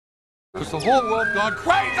Has the whole world gone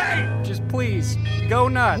crazy? Just please, go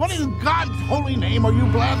nuts. What in God's holy name are you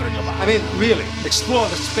blathering about? I mean, really, explore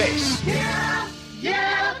the space. Yeah!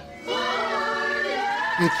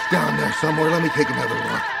 It's down there somewhere. Let me take another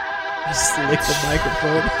look. I just licked the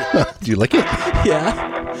microphone. Do you lick it?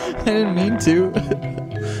 Yeah. I didn't mean to.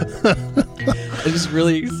 I'm just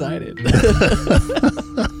really excited.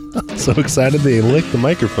 So excited they licked the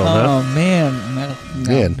microphone, huh? Oh, man.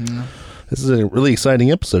 Man. This is a really exciting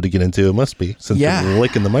episode to get into. It must be, since you're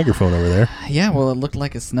licking the microphone over there. Yeah, well, it looked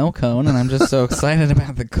like a snow cone, and I'm just so excited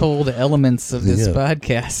about the cold elements of this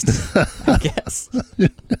podcast, I guess.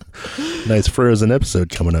 Nice frozen episode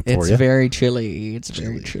coming up for you. It's very chilly. It's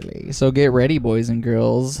very chilly. So get ready, boys and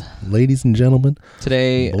girls. Ladies and gentlemen.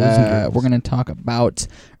 Today, we're going to talk about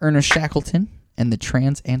Ernest Shackleton and the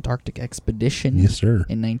Trans-Antarctic expedition. Yes, sir.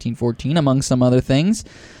 In 1914, among some other things.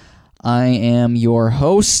 I am your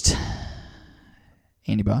host,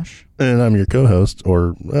 Andy Bosch. And I'm your co-host,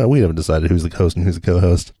 or we haven't decided who's the host and who's the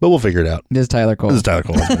co-host, but we'll figure it out. This is Tyler Cole.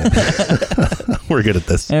 We're good at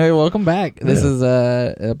this. Anyway, welcome back. This is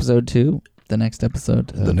episode 2, the next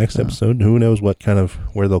episode. Episode, who knows what kind of,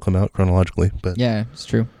 where they'll come out chronologically. But yeah, it's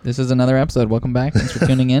true. This is another episode. Welcome back. Thanks for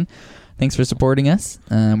tuning in. Thanks for supporting us.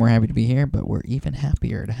 We're happy to be here, but we're even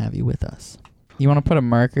happier to have you with us. You want to put a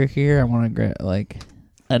marker here? I want to get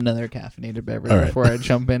another caffeinated beverage before I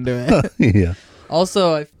jump into it. Yeah.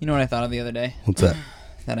 Also, you know what I thought of the other day? What's that?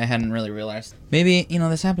 That I hadn't really realized. Maybe,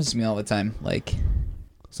 this happens to me all the time. Like,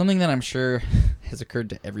 something that I'm sure has occurred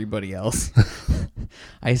to everybody else.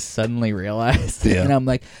 I suddenly realized. Yeah. And I'm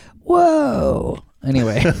like, whoa.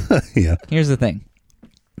 Anyway. Yeah. Here's the thing.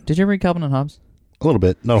 Did you ever read Calvin and Hobbes? A little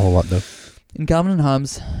bit. Not a whole lot, though. In Calvin and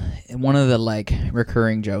Hobbes, one of the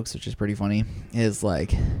recurring jokes, which is pretty funny, is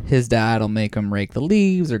his dad will make him rake the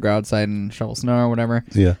leaves or go outside and shovel snow or whatever.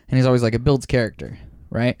 Yeah. And he's always like, it builds character,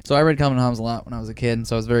 right? So I read Calvin and Hobbes a lot when I was a kid, and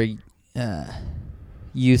so I was very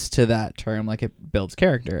used to that term, like it builds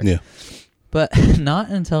character. Yeah. But not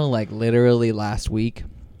until literally last week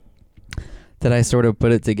that I sort of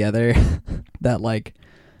put it together that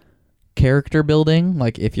character building,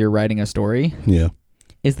 if you're writing a story. Yeah.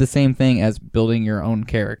 Is the same thing as building your own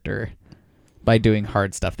character by doing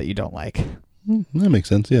hard stuff that you don't like. That makes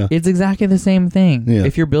sense, yeah. It's exactly the same thing. Yeah.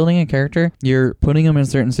 If you're building a character, you're putting them in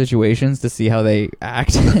certain situations to see how they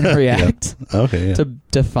act and react. Yeah. Okay, yeah. To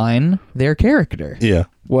define their character. Yeah.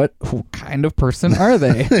 What kind of person are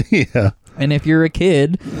they? Yeah. And if you're a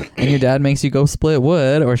kid and your dad makes you go split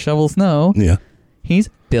wood or shovel snow, yeah, he's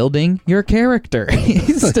building your character.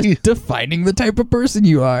 He's defining the type of person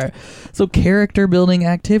you are. So character building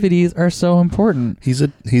activities are so important. He's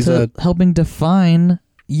helping define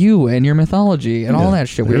you and your mythology and all that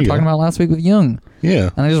shit we were talking about last week with Jung.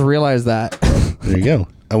 Yeah. And I just realized that. There you go.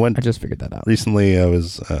 I just figured that out. Recently, I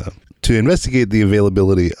was to investigate the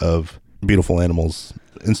availability of Beautiful Animals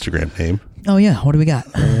Instagram name. Oh, yeah. What do we got?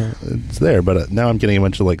 It's there, but now I'm getting a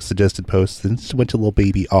bunch of suggested posts. And it's a bunch of little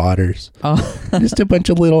baby otters. Oh. Just a bunch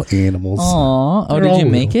of little animals. Aww. Oh, did you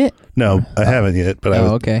make it? No, I haven't yet. But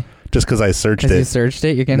okay. Just because I searched it. You searched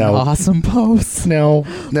it, you're getting awesome posts. Now,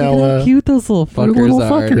 look at how cute those little fuckers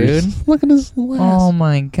are, dude. Look at his little ass. Oh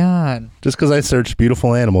my god. Just because I searched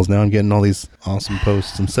beautiful animals, now I'm getting all these awesome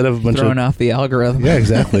posts instead of a bunch thrown off the algorithm. Yeah,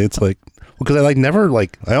 exactly. It's because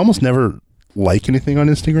I almost never like anything on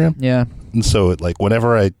Instagram. Yeah. And so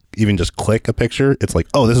whenever I even just click a picture, it's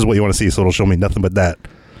oh, this is what you want to see, so it'll show me nothing but that.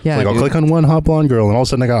 Yeah, I'll click on one hot blonde girl, and all of a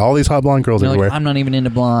sudden I got all these hot blonde girls everywhere. I'm not even into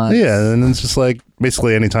blondes. Yeah, and it's just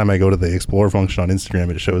basically anytime I go to the explore function on Instagram,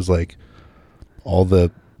 it shows all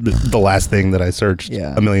the last thing that I searched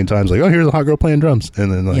a million times. Oh, here's a hot girl playing drums,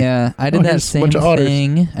 and then I did that same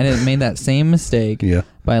thing. I made that same mistake. Yeah.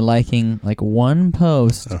 By liking one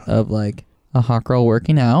post of a hot girl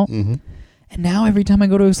working out. Mm-hmm. And now every time I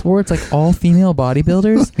go to explore, it's all female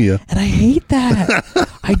bodybuilders. Yeah. And I hate that.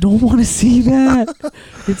 I don't want to see that.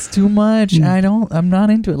 It's too much. I'm not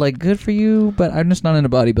into it. Good for you, but I'm just not into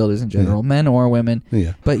bodybuilders in general, men or women.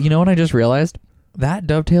 Yeah. But you know what I just realized? That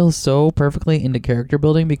dovetails so perfectly into character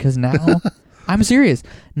building because now, I'm serious.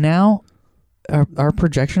 Now, our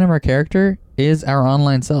projection of our character is our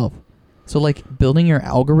online self. So building your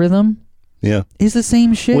algorithm. Yeah. Is the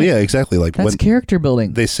same shit. Well, yeah, exactly. That's character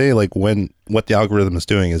building. They say what the algorithm is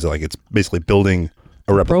doing is it's basically building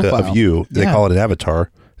a replica profile of you. They call it an avatar.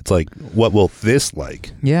 It's what will this like?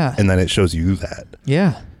 Yeah. And then it shows you that.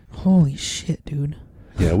 Yeah. Holy shit, dude.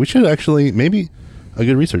 Yeah, we should actually, maybe a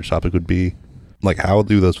good research topic would be how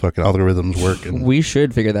do those fucking algorithms work? And we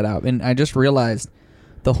should figure that out. And I just realized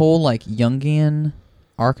the whole Jungian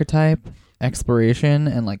archetype exploration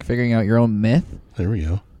and figuring out your own myth. There we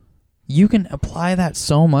go. you can apply that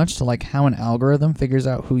so much to like how an algorithm figures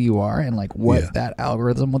out who you are and like what that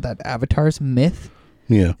algorithm, what that avatar's myth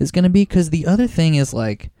is going to be. Because the other thing is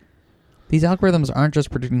like these algorithms aren't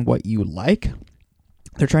just predicting what you like.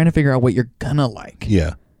 They're trying to figure out what you're going to like.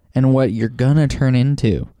 Yeah. And what you're going to turn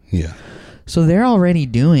into. Yeah. So they're already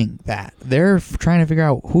doing that. They're trying to figure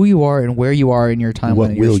out who you are and where you are in your timeline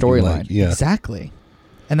and your storyline. Like? Yeah. Exactly.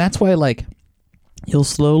 And that's why like you'll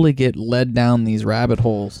slowly get led down these rabbit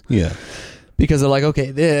holes. Yeah. Because they're like,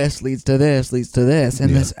 okay, this leads to this, leads to this.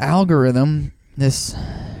 And this algorithm, this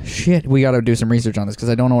shit, we got to do some research on this because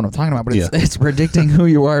I don't know what I'm talking about, but it's predicting who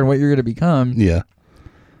you are and what you're going to become. Yeah.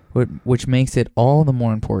 Which makes it all the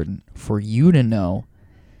more important for you to know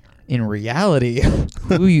in reality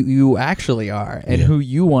who you actually are and who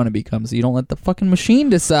you want to become, so you don't let the fucking machine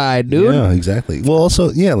decide, dude. Yeah, exactly. Well,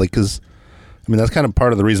 also, like, because I mean that's kind of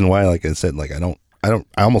part of the reason why, like I said, like I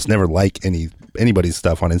almost never like anybody's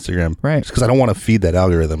stuff on Instagram, right? Because I don't want to feed that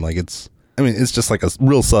algorithm. Like it's just like a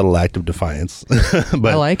real subtle act of defiance.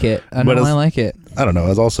 But I like it. I like it. I don't know.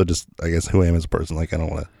 It's also just, I guess, who I am as a person. Like I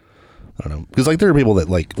don't know, because like there are people that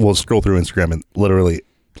like will scroll through Instagram and literally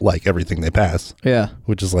like everything they pass. Yeah.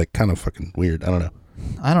 Which is like kind of fucking weird. I don't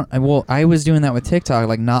know. I was doing that with TikTok,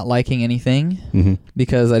 like not liking anything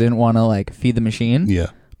because I didn't want to like feed the machine.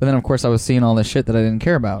 Yeah. But then of course I was seeing all this shit that I didn't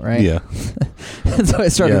care about, right? Yeah. And so I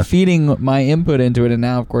started feeding my input into it, and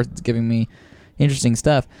now of course it's giving me interesting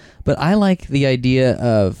stuff. But I like the idea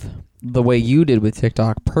of the way you did with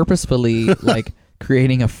TikTok, purposefully like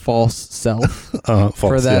creating a false self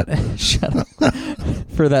for that shut up,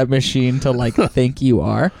 for that machine to like think you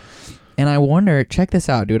are. And I wonder, check this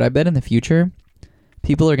out, dude. I bet in the future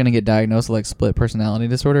people are going to get diagnosed with like split personality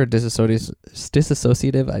disorder,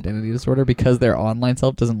 dissociative identity disorder, because their online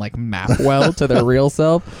self doesn't like map well to their real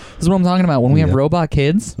self. This is what I'm talking about. When we have robot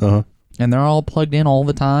kids and they're all plugged in all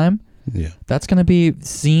the time, that's going to be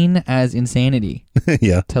seen as insanity.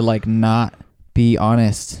 To like not be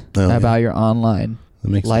honest about your online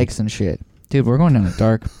likes and shit. Dude, we're going down a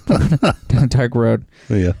dark road.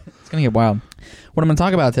 Yeah. It's going to get wild. What I'm going to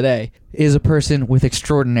talk about today is a person with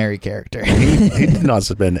extraordinary character. He did not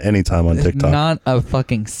spend any time on TikTok. Not a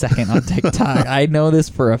fucking second on TikTok. I know this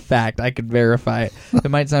for a fact. I could verify it.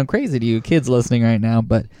 It might sound crazy to you kids listening right now,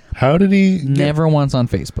 but how did he never once on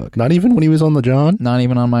Facebook? Not even when he was on the John? Not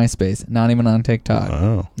even on MySpace. Not even on TikTok.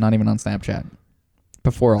 Oh. Not even on Snapchat.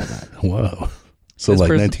 Before all that. Whoa. So this like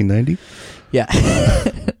 1990? Yeah.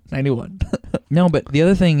 91. No, but the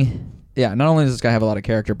other thing... Yeah, not only does this guy have a lot of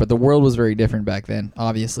character, but the world was very different back then,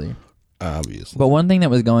 obviously. But one thing that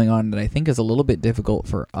was going on that I think is a little bit difficult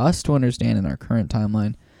for us to understand in our current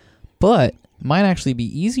timeline, but might actually be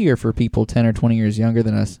easier for people 10 or 20 years younger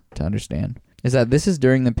than us to understand, is that this is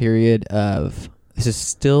during the period of... This is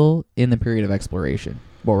still in the period of exploration,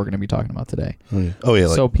 what we're going to be talking about today. Oh, yeah.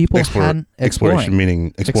 Like so people hadn't... Exploration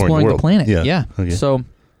meaning exploring the world. Planet. Yeah. Okay. So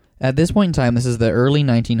at this point in time, this is the early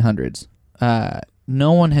 1900s.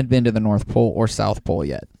 No one had been to the North Pole or South Pole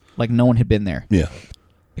yet. Like, no one had been there. Yeah.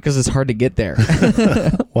 Because it's hard to get there.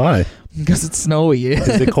 Why? Because it's snowy.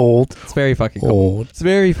 Is it cold? It's very fucking cold. It's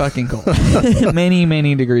very fucking cold. Many,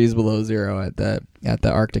 many degrees below zero at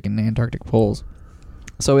the Arctic and Antarctic poles.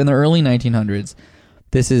 So in the early 1900s,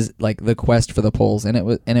 this is like the quest for the poles, and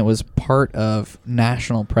it was part of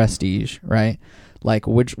national prestige, right? Like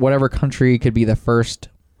whatever country could be the first,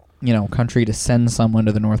 country to send someone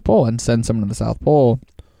to the North Pole and send someone to the South Pole.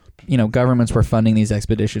 Governments were funding these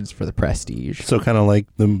expeditions for the prestige. So kind of like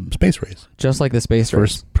the space race. Just like the space race.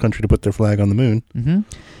 First country to put their flag on the moon. Mm-hmm.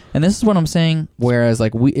 And this is what I'm saying, whereas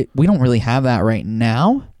like we don't really have that right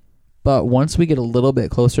now, but once we get a little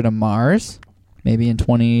bit closer to Mars, maybe in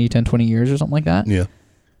 20 years or something like that,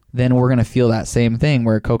 then we're going to feel that same thing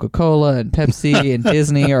where Coca-Cola and Pepsi and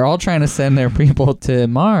Disney are all trying to send their people to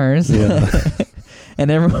Mars. Yeah. And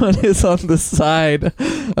everyone is on the side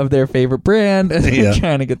of their favorite brand, and they're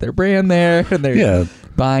trying to get their brand there, and they're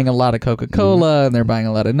buying a lot of Coca-Cola, and they're buying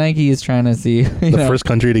a lot of Nikes, trying to see the first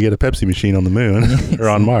country to get a Pepsi machine on the moon or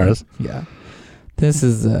on Mars. Yeah, this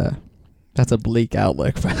is that's a bleak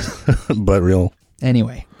outlook, but real.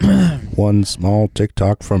 Anyway, one small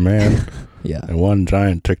TikTok for man, and one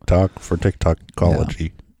giant TikTok for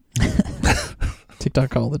TikTokology.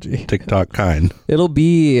 TikTokology. TikTok kind. It'll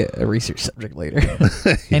be a research subject later.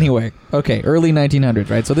 Anyway, okay, early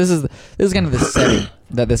 1900s, right? So this is kind of the setting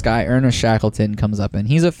that this guy, Ernest Shackleton, comes up in.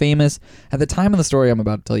 He's a famous, at the time of the story I'm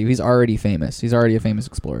about to tell you, he's already famous. He's already a famous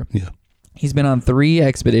explorer. Yeah. He's been on 3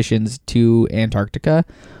 expeditions to Antarctica,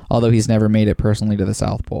 although he's never made it personally to the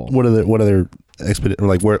South Pole. What other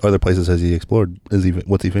where other places has he explored?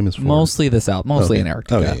 What's he famous for? Mostly the South, mostly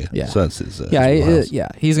Antarctica. Okay, yeah. So that's his, yeah.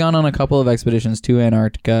 He's gone on a couple of expeditions to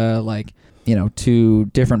Antarctica, to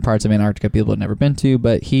different parts of Antarctica people have never been to,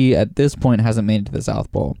 but he at this point hasn't made it to the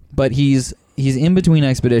South Pole. But he's in between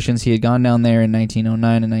expeditions. He had gone down there in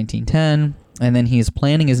 1909 and 1910, and then he's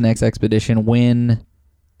planning his next expedition when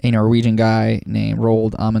a Norwegian guy named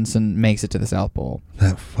Roald Amundsen makes it to the South Pole.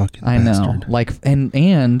 That fucking I bastard. know.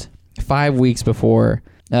 And 5 weeks before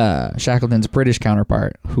Shackleton's British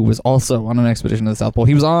counterpart, who was also on an expedition to the South Pole,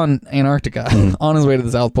 he was on Antarctica on his way to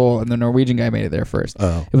the South Pole, and the Norwegian guy made it there first.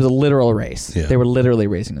 Oh. It was a literal race. Yeah. They were literally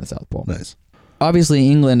racing to the South Pole. Nice. Obviously,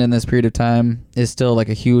 England in this period of time is still like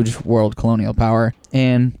a huge world colonial power,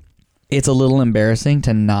 and it's a little embarrassing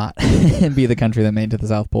to not be the country that made it to the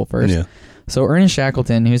South Pole first. Yeah. So Ernest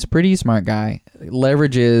Shackleton, who's a pretty smart guy,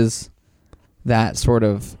 leverages that sort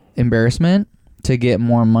of embarrassment to get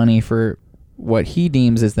more money for what he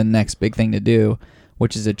deems is the next big thing to do,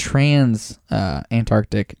 which is a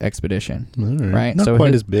trans-Antarctic expedition. Right? Not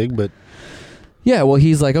quite as big, but... Yeah, well,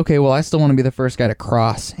 he's like, okay, well, I still want to be the first guy to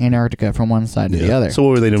cross Antarctica from one side to the other. So what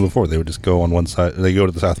were they doing before? They would just go on one side, they go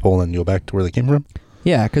to the South Pole and go back to where they came from?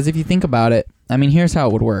 Yeah, because if you think about it, I mean, here's how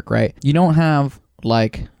it would work, right? You don't have,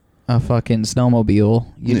 like, a fucking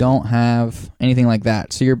snowmobile. You don't have anything like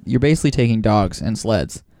that. So you're basically taking dogs and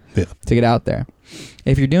sleds to get out there.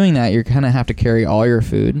 If you're doing that, you're kind of have to carry all your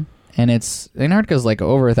food, and Antarctica's like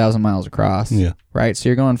over 1,000 miles across, right? So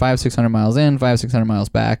you're going 500-600 miles in, 500-600 miles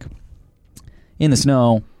back in the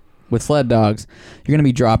snow with sled dogs. You're going to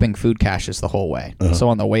be dropping food caches the whole way. So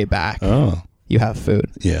on the way back, you have food.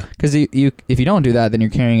 Yeah. Because if you don't do that, then you're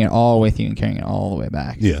carrying it all with you and carrying it all the way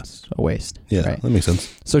back. Yeah. It's a waste. Yeah, right? that makes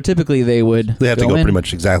sense. So typically they have to go pretty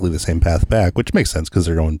much exactly the same path back, which makes sense because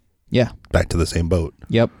they're going back to the same boat.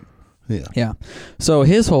 Yep. Yeah. So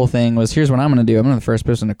his whole thing was, here's what I'm going to do. I'm going to be the first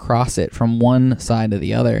person to cross it from one side to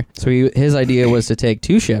the other. So his idea was to take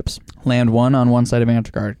 2 ships, land one on one side of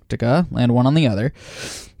Antarctica, land one on the other,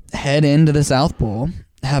 head into the South Pole,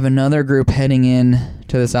 have another group heading in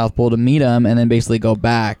to the South Pole to meet them, and then basically go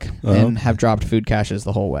back and have dropped food caches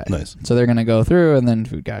the whole way. Nice. So they're going to go through and then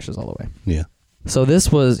food caches all the way. Yeah. So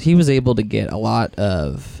he was able to get a lot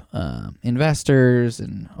of investors,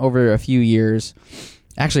 and over a few years,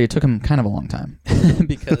 actually it took him kind of a long time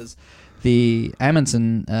because the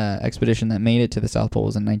Amundsen expedition that made it to the South Pole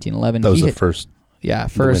was in 1911. That was the first. Yeah,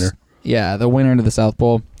 the winner. Yeah, the winner to the South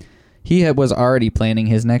Pole. He was already planning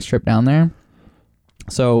his next trip down there.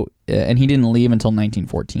 So, and he didn't leave until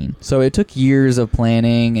 1914. So it took years of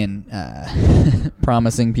planning and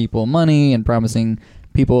promising people money and promising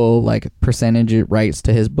people like percentage rights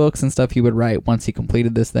to his books and stuff he would write once he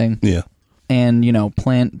completed this thing. Yeah. And,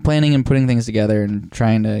 planning and putting things together and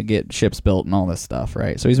trying to get ships built and all this stuff,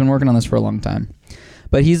 right? So he's been working on this for a long time.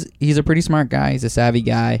 But he's a pretty smart guy. He's a savvy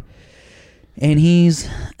guy. And he's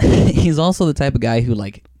also the type of guy who,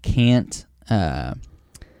 like, can't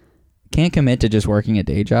commit to just working a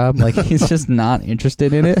day job. Like, he's just not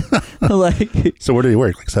interested in it. Like, so where did he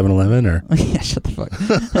work? Like 7-Eleven or? Yeah, shut the fuck.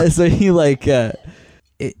 So he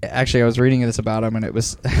actually, I was reading this about him, and it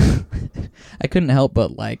was I couldn't help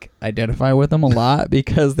but like identify with him a lot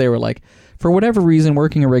because they were like, for whatever reason,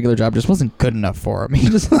 working a regular job just wasn't good enough for him.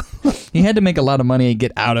 He had to make a lot of money and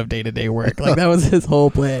get out of day-to-day work. Like, that was his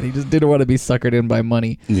whole plan. He just didn't want to be suckered in by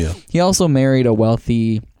money. Yeah. He also married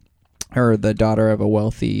the daughter of a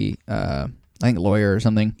wealthy, I think, lawyer or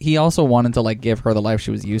something. He also wanted to like give her the life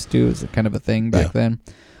she was used to. It was kind of a thing back then.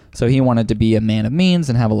 So he wanted to be a man of means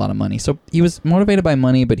and have a lot of money. So he was motivated by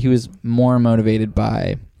money, but he was more motivated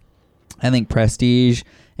by, I think, prestige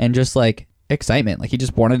and just like excitement. Like, he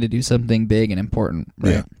just wanted to do something big and important.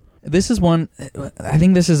 Right? Yeah. I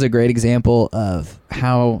think this is a great example of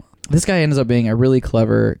how this guy ends up being a really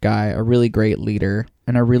clever guy, a really great leader,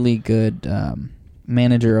 and a really good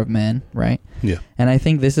manager of men, right? Yeah. And I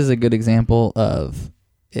think this is a good example of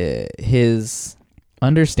his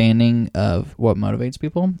understanding of what motivates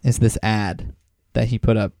people is this ad that he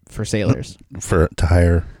put up for sailors. To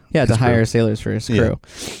hire sailors for his crew.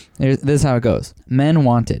 Yeah. This is how it goes. Men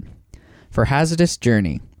wanted for hazardous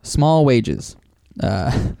journey, small wages,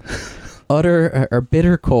 utter or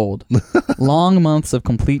bitter cold, long months of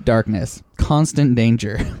complete darkness, constant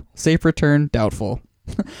danger, safe return doubtful.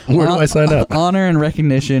 Where do I sign up? Honor and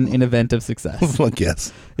recognition in event of success. Fuck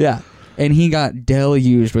yes. Yeah. And he got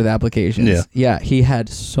deluged with applications. Yeah. Yeah, he had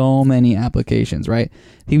so many applications, right?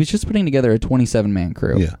 He was just putting together a 27-man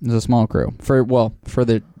crew. Yeah. It was a small crew. For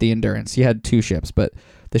the Endurance. He had 2 ships, but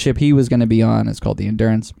the ship he was going to be on is called the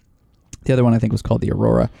Endurance. The other one I think was called the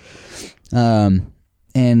Aurora.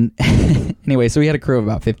 And anyway, so he had a crew of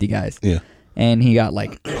about 50 guys. Yeah. And he got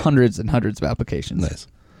like hundreds and hundreds of applications. Nice.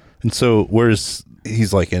 And so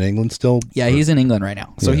he's like in England still? Yeah, he's in England right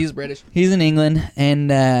now. So he's British. He's in England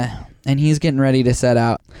and he's getting ready to set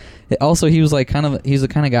out. Also, he was like he's the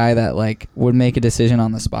kind of guy that like would make a decision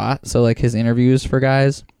on the spot. So like his interviews for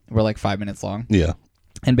guys were like 5 minutes long. Yeah.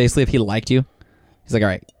 And basically if he liked you, he's like, all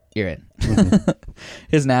right, you're in. Mm-hmm.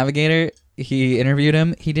 His navigator, he interviewed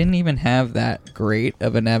him. He didn't even have that great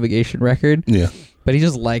of a navigation record. Yeah. But he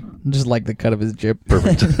just liked the cut of his jib.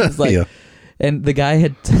 Perfect. It's like, yeah. And the guy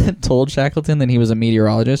had told Shackleton that he was a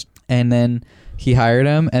meteorologist, and then he hired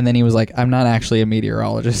him, and then he was like, I'm not actually a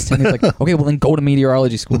meteorologist. And he's like, okay, well then go to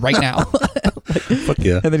meteorology school right now. Fuck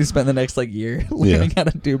yeah. And then he spent the next like year learning how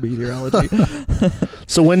to do meteorology.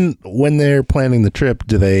 So when they're planning the trip,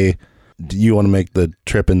 do you want to make the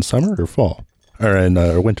trip in summer or fall? Or in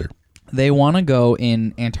winter? They want to go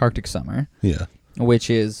in Antarctic summer. Yeah.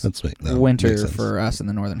 Which is winter for us in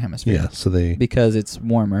the Northern Hemisphere. Yeah, so because it's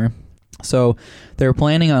warmer. So they're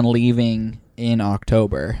planning on leaving in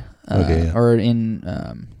October, or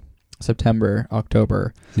in September,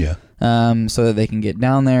 October. Yeah. So that they can get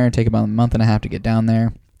down there. Take about a month and a half to get down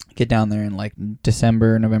there. Get down there in like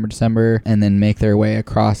November, December, and then make their way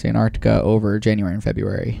across Antarctica over January and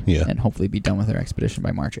February. Yeah. And hopefully be done with their expedition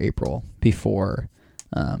by March, April, before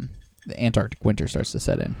the Antarctic winter starts to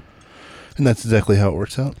set in. And that's exactly how it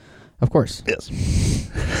works out? Of course. Yes.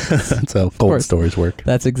 That's how cold stories work.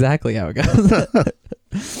 That's exactly how it goes.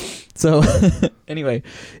 So, anyway,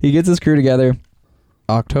 he gets his crew together.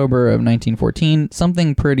 October of 1914.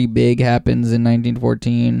 Something pretty big happens in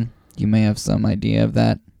 1914. You may have some idea of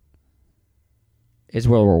that. It's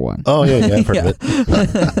World War I. Oh, yeah, I've heard of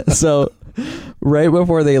it. So, right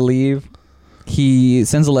before they leave, he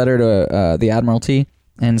sends a letter to the Admiralty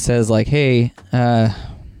and says, like, hey,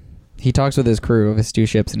 he talks with his crew of his 2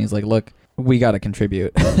 ships, and he's like, look, we got to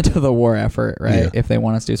contribute to the war effort, right, if they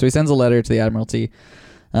want us to. So he sends a letter to the Admiralty,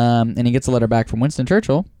 and he gets a letter back from Winston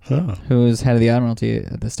Churchill, who's head of the Admiralty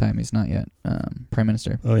at this time. He's not yet Prime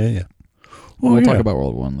Minister. Oh, yeah. Well, we'll talk about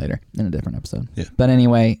World War I later in a different episode. Yeah. But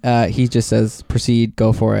anyway, he just says, proceed,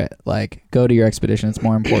 go for it. Like, go to your expedition. It's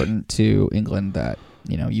more important to England that,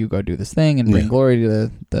 you go do this thing and bring glory to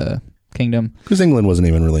the kingdom. Because England wasn't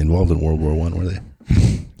even really involved in World War I, were they?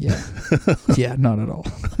 Yeah. Yeah, not at all.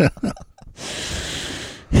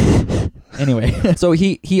 Anyway, so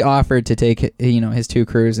he offered to take his 2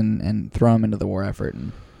 crews and throw them into the war effort,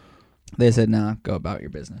 and they said, "Nah, go about your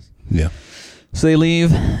business." Yeah. So they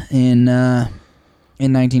leave in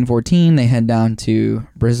 1914. They head down to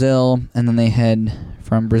Brazil, and then they head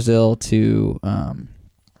from Brazil to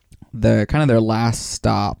the kind of their last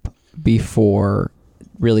stop before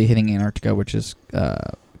really hitting Antarctica, which is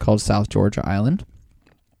called South Georgia Island.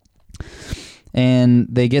 And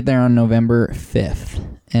they get there on November 5th.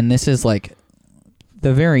 And this is like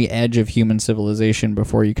the very edge of human civilization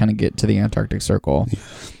before you kind of get to the Antarctic Circle.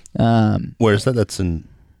 Where is that? That's in...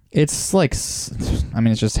 It's like,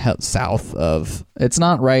 it's just south of... It's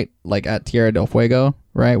not right like at Tierra del Fuego,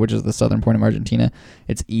 right? Which is the southern point of Argentina.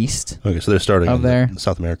 It's east. Okay, so they're starting in there.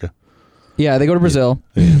 South America. Yeah, they go to Brazil.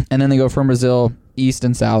 Yeah. And then they go from Brazil east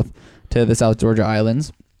and south to the South Georgia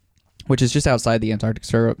Islands, which is just outside the Antarctic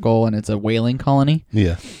Circle, and it's a whaling colony.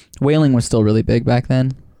 Yeah. Whaling was still really big back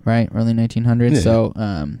then, right? Early 1900s. Yeah. So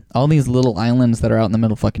all these little islands that are out in the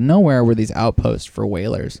middle of fucking nowhere were these outposts for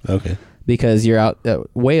whalers. Okay. Because you're out...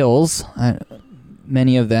 whales,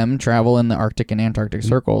 many of them travel in the Arctic and Antarctic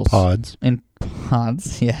circles. Pods. In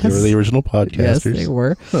pods, yes. They were the original podcasters. Yes, they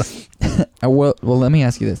were. Well, let me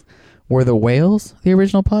ask you this. Were the whales the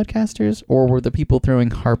original podcasters, or were the people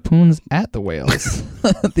throwing harpoons at the whales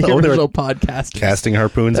the original podcasters? Casting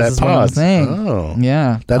harpoons at pods. Oh,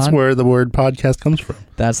 yeah. That's where the word podcast comes from.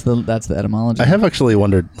 That's the etymology. I have actually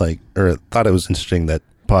wondered, or thought it was interesting that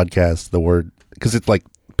podcast, the word, because it's like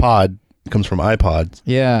pod comes from iPods.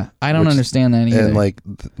 Yeah, I don't understand that either. And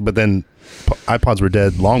but then iPods were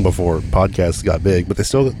dead long before podcasts got big, but they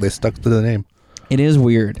stuck to the name. It is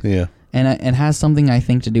weird. Yeah. And it has something, I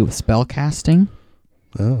think, to do with spell casting.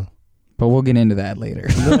 Oh. But we'll get into that later.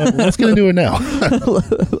 No, let's get into it now.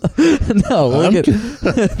 No, we'll get...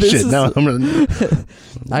 Shit, now I'm going to...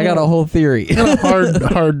 I got a whole theory. A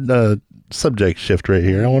hard subject shift right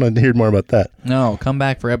here. I want to hear more about that. No, come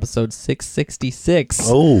back for episode 666.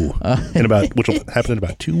 Oh. Which will happen in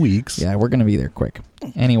about 2 weeks. Yeah, we're going to be there quick.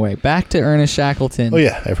 Anyway, back to Ernest Shackleton. Oh,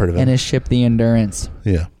 yeah, I've heard of it. And his ship, the Endurance.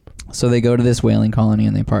 Yeah. So they go to this whaling colony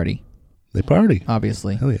and they party. They party.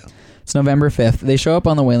 Obviously. Hell yeah. It's November 5th. They show up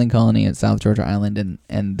on the whaling colony at South Georgia Island,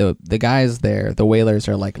 and the guys there, the whalers,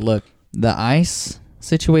 are like, look, the ice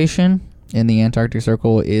situation in the Antarctic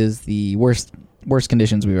Circle is the worst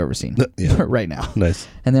conditions we've ever seen right now. Nice.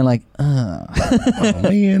 And they're like, oh,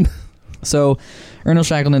 man. So Ernest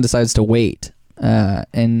Shackleton decides to wait.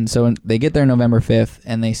 And so they get there November 5th,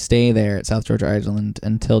 and they stay there at South Georgia Island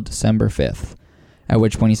until December 5th, at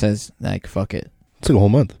which point he says, like, fuck it. It's like a whole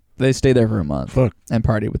month. They stay there for a month. Fuck. And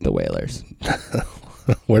party with the whalers.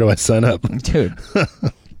 Where do I sign up? Dude.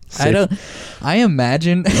 I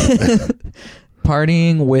imagine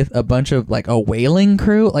partying with a bunch of, like, a whaling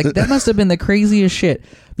crew. Like, that must have been the craziest shit.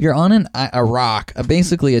 You're on a rock,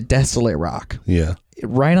 basically a desolate rock. Yeah.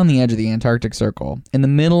 Right on the edge of the Antarctic Circle, in the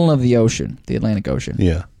middle of the ocean, the Atlantic Ocean.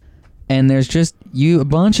 Yeah. And there's just a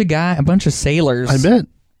bunch of sailors. I bet.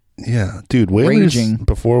 Yeah. Dude, whalers, raging.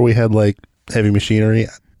 Before we had, like, heavy machinery,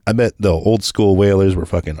 I bet the old school whalers were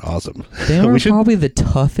fucking awesome. They were probably the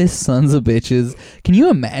toughest sons of bitches. Can you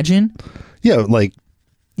imagine? Yeah, like...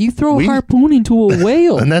 You throw a harpoon into a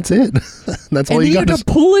whale. And that's it. That's all you got to... And you have to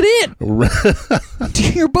pull it in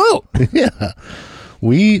to your boat. Yeah.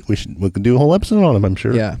 We could do a whole episode on him, I'm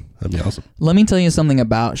sure. Yeah. That'd be awesome. Let me tell you something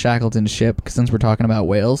about Shackleton's ship, since we're talking about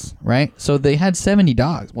whales, right? So they had 70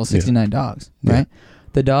 dogs. Well, 69 dogs, right? Yeah.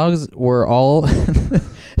 The dogs were all...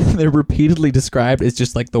 they're repeatedly described as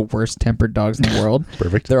just like the worst tempered dogs in the world.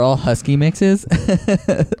 Perfect. They're all husky mixes.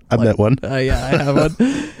 I met one. Yeah, I have one.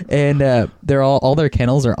 And they're all their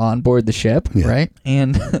kennels are on board the ship, right?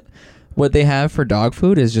 And what they have for dog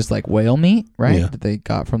food is just like whale meat, right? Yeah. That they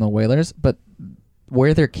got from the whalers. But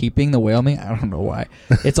where they're keeping the whale meat, I don't know why.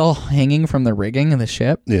 It's all hanging from the rigging of the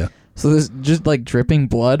ship. Yeah. So there's just like dripping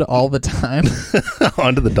blood all the time.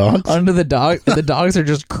 Onto the dogs? Onto the dog. The dogs are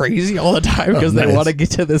just crazy all the time because they want to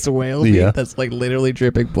get to this whale meat that's like literally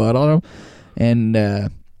dripping blood on them. And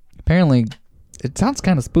apparently it sounds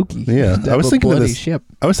kind of spooky. Yeah. I was thinking of this ship.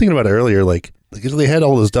 I was thinking about it earlier, like, because they had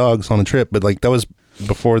all those dogs on a trip, but like that was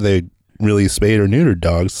before they really spayed or neutered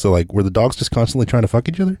dogs. So like, were the dogs just constantly trying to fuck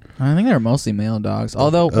each other? I think they were mostly male dogs.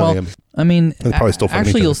 Although, I mean, they probably still fucking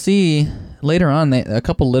actually each you'll other. See later on a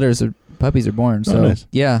couple litters of puppies are born. So nice.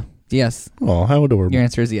 Yeah, yes. Oh, how adorable. Your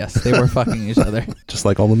answer is yes. They were fucking each other. Just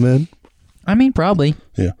like all the men? I mean, probably.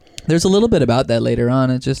 Yeah. There's a little bit about that later on.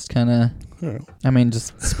 It just kind of, I mean,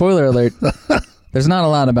 just spoiler alert. There's not a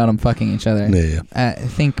lot about them fucking each other. Yeah. I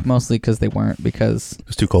think mostly because they weren't, because it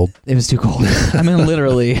was too cold. It was too cold. I mean,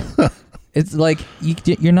 literally. It's like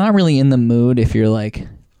you're not really in the mood if you're like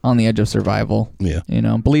on the edge of survival. Yeah. You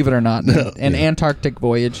know, believe it or not, an Antarctic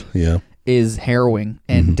voyage is harrowing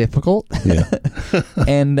and difficult. Yeah.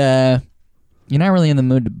 And you're not really in the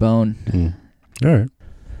mood to bone. All right.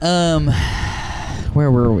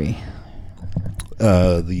 Where were we?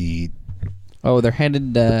 They're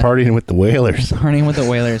headed partying with the whalers. Partying with the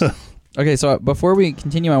whalers. Okay, so before we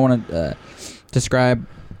continue, I want to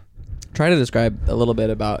try to describe a little bit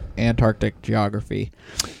about Antarctic geography.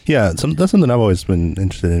 Yeah, that's something I've always been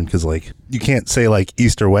interested in, because like you can't say like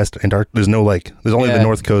east or west Antarctica. There's only the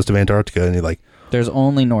north coast of Antarctica, and you're like, there's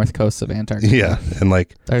only north coast of Antarctica. Yeah, and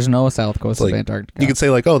like there's no south coast of Antarctica. You could say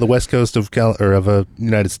like, the west coast of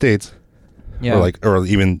United States, or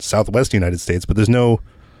even southwest United States, but there's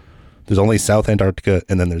only South Antarctica,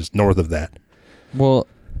 and then there's north of that. Well,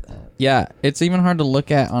 yeah, it's even hard to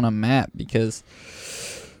look at on a map because,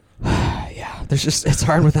 it's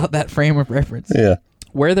hard without that frame of reference. Yeah.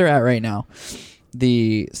 Where they're at right now,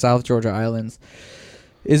 the South Georgia Islands,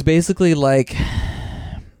 is basically like,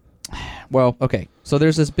 so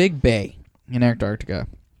there's this big bay in Antarctica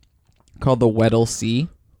called the Weddell Sea.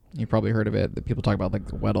 You probably heard of it. The people talk about like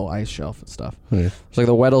the Weddell ice shelf and stuff. Yeah. There's like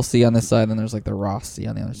the Weddell Sea on this side, and there's like the Ross Sea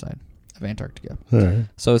on the other side of Antarctica. Right.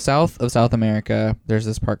 So south of South America, there's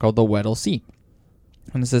this part called the Weddell Sea.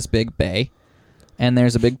 And it's this big bay. And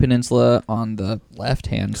there's a big peninsula on the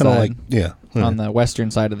left-hand side. On the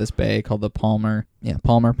western side of this bay called the Palmer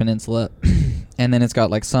Peninsula. And then it's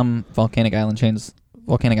got like some volcanic islands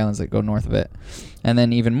that go north of it. And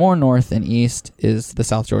then even more north and east is the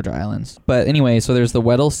South Georgia Islands. But anyway, so there's the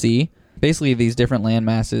Weddell Sea. Basically, these different land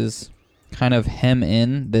masses kind of hem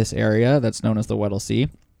in this area that's known as the Weddell Sea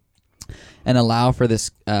and allow for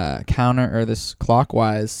this this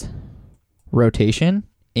clockwise rotation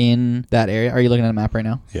in that area. Are you looking at a map right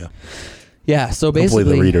now? Yeah. Yeah, so basically...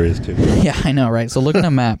 Hopefully the reader is too. Yeah, I know, right? So looking at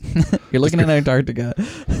a map. You're looking at Antarctica.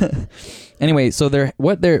 Anyway, so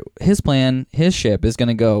his ship is going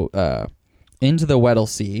to go into the Weddell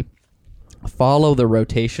Sea, follow the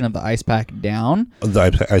rotation of the ice pack down.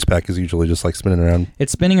 The ice pack is usually just like spinning around.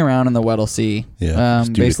 It's spinning around in the Weddell Sea. Yeah.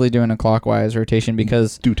 Basically doing a clockwise rotation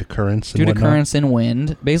because... Due to currents and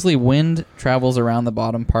wind. Basically, wind travels around the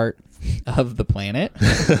bottom part of the planet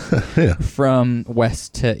Yeah. from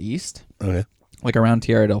west to east. Okay. Like around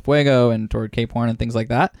Tierra del Fuego and toward Cape Horn and things like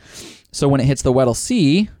that. So when it hits the Weddell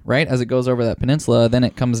Sea, right, as it goes over that peninsula, then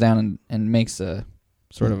it comes down and makes a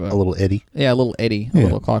sort of a little eddy. Yeah, a little eddy, a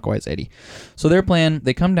little clockwise eddy. So their plan,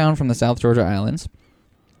 they come down from the South Georgia Islands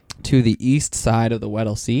to the east side of the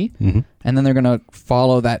Weddell Sea, and then they're going to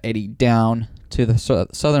follow that eddy down to the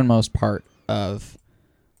southernmost part of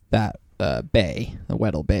that bay, the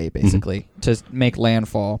Weddell Bay, basically, to make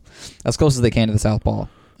landfall as close as they can to the South Pole.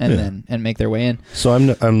 And make their way in. So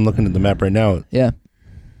I'm looking at the map right now. Yeah,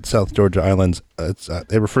 South Georgia Islands.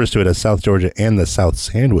 It refers to it as South Georgia and the South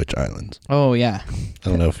Sandwich Islands. Oh yeah. I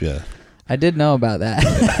don't know if I did know about that.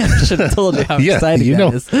 I should have told you how exciting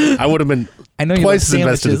that is. I would have been. I know twice as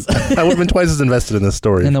invested. I would have been twice as invested in this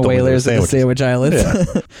story. In the whalers at the Sandwich Islands.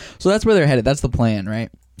 Yeah. So that's where they're headed. That's the plan, right?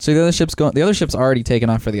 So the other ship's already taken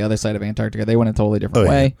off for the other side of Antarctica. They went a totally different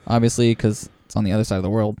way, obviously, because it's on the other side of the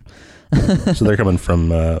world. So they're coming from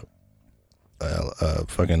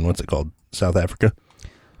fucking what's it called? South Africa?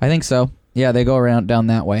 I think so. Yeah, they go around down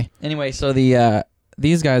that way. Anyway, so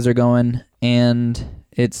these guys are going, and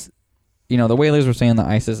it's, the whalers were saying the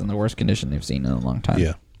ice is in the worst condition they've seen in a long time.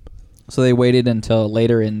 Yeah. So they waited until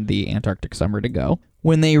later in the Antarctic summer to go.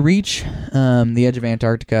 When they reach the edge of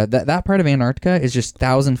Antarctica, that part of Antarctica is just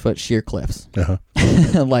 1,000-foot sheer cliffs.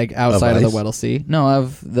 Like outside of the Weddell Sea. No,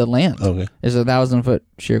 of the land. Okay. It's a 1,000-foot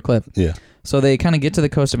sheer cliff. Yeah. So they kind of get to the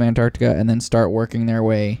coast of Antarctica and then start working their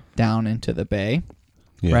way down into the bay.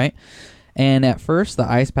 Yeah. Right? And at first, the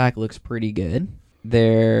ice pack looks pretty good.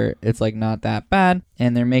 It's like not that bad.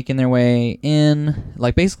 And they're making their way in.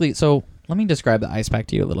 Like basically, so let me describe the ice pack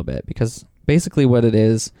to you a little bit, because basically what it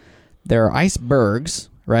is, there are icebergs,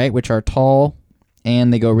 right, which are tall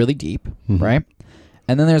and they go really deep, right?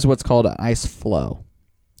 And then there's what's called an ice floe.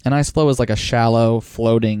 An ice floe is like a shallow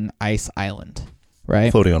floating ice island,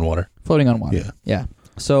 right? Floating on water. Floating on water. Yeah.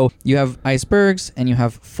 So you have icebergs and you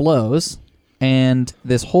have floes, and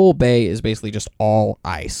this whole bay is basically just all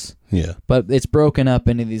ice. Yeah. But it's broken up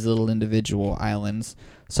into these little individual islands.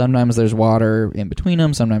 Sometimes there's water in between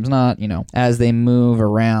them, sometimes not. As they move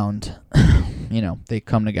around, they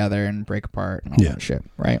come together and break apart and all that shit,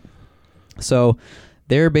 right? So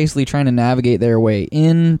they're basically trying to navigate their way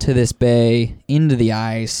into this bay, into the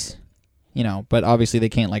ice, but obviously they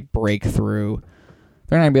can't like break through.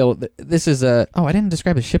 They're not going to be able to, this is I didn't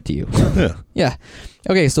describe the ship to you. Yeah. Yeah.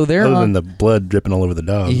 Okay, so they're other than the blood dripping all over the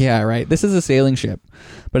dog. Yeah, right. This is a sailing ship,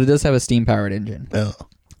 but it does have a steam-powered engine. Oh.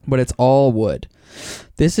 But it's all wood.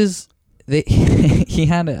 He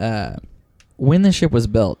had when the ship was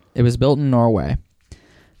built, it was built in Norway.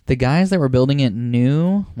 The guys that were building it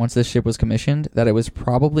knew, once this ship was commissioned, that it was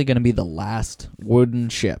probably going to be the last wooden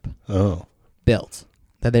ship built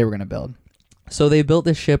that they were going to build. So they built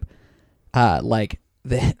this ship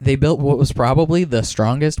they built what was probably the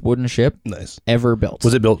strongest wooden ship ever built.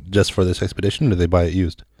 Was it built just for this expedition, or did they buy it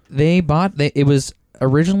used? It was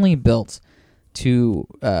originally built to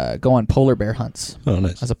go on polar bear hunts. Oh,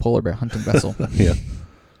 nice. As a polar bear hunting vessel. Yeah.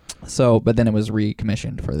 So, but then it was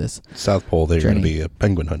recommissioned for this South Pole, they're going to be a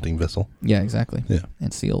penguin hunting vessel. Yeah, exactly. Yeah.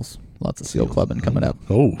 And seals. Lots of seal clubbing coming up.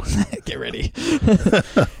 Oh. Get ready.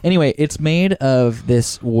 Anyway, it's made of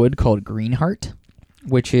this wood called greenheart,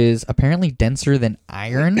 which is apparently denser than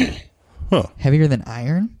iron. Huh. Heavier than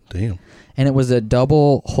iron. Damn. And it was a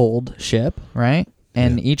double-hulled ship, right?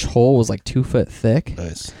 And each hull was like 2 foot thick.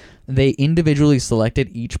 Nice. They individually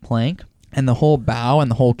selected each plank, and the whole bow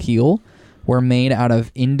and the whole keel were made out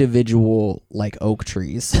of individual like oak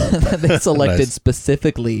trees that they selected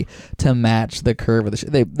specifically to match the curve of the ship.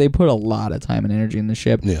 They put a lot of time and energy in the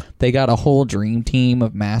ship. Yeah. They got a whole dream team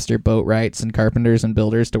of master boatwrights and carpenters and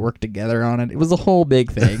builders to work together on it. It was a whole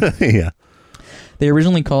big thing. Yeah. They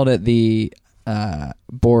originally called it the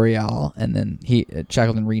Boreal, and then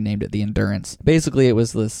Shackleton renamed it the Endurance. Basically, it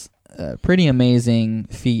was this pretty amazing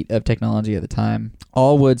feat of technology at the time.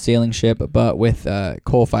 All wood sailing ship, but with a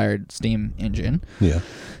coal-fired steam engine. Yeah.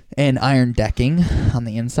 And iron decking on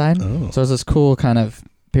the inside. Oh. So it's this cool kind of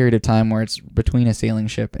period of time where it's between a sailing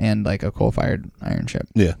ship and like a coal-fired iron ship.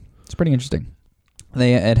 Yeah. It's pretty interesting.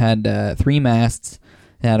 It had 3 masts.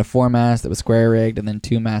 It had a foremast that was square-rigged, and then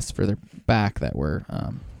 2 masts further back that were,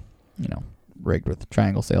 rigged with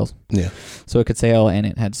triangle sails. Yeah. So it could sail, and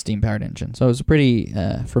it had steam-powered engine. So it was a pretty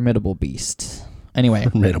formidable beast. Anyway.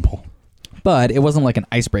 Formidable. But it wasn't like an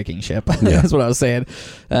ice-breaking ship. Yeah. That's what I was saying.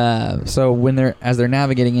 So as they're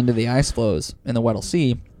navigating into the ice floes in the Weddell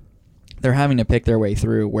Sea, they're having to pick their way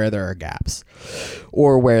through where there are gaps,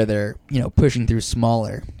 or where they're pushing through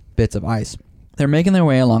smaller bits of ice. They're making their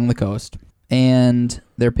way along the coast, and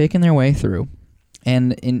they're picking their way through.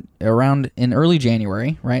 And in early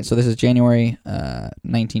January, right? So this is January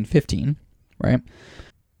 1915, right?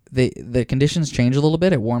 The conditions change a little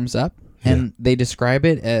bit. It warms up, and they describe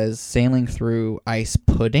it as sailing through ice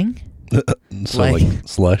pudding. So like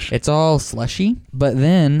slush. It's all slushy, but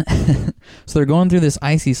then so they're going through this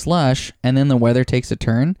icy slush, and then the weather takes a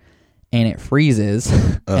turn, and it freezes,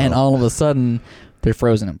 and all of a sudden they're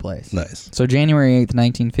frozen in place. Nice. So January 8th,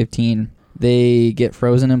 1915, they get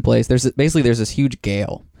frozen in place. There's this huge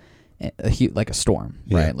gale, like a storm,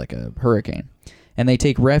 right? Like a hurricane. And they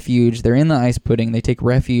take refuge. They're in the ice pudding. They take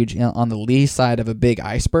refuge on the lee side of a big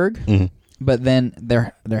iceberg. Mm-hmm. But then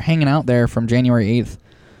they're hanging out there from January 8th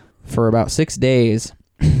for about 6 days.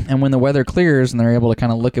 And when the weather clears and they're able to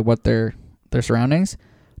kind of look at what their surroundings,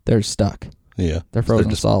 they're stuck. Yeah. They're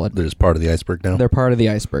frozen solid. They're just part of the iceberg now? They're part of the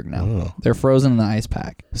iceberg now. Oh. They're frozen in the ice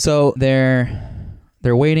pack. So they're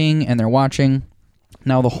waiting and they're watching.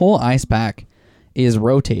 Now the whole ice pack is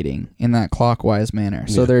rotating in that clockwise manner.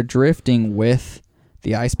 So they're drifting with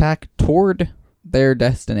the ice pack toward their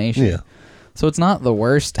destination. Yeah. So it's not the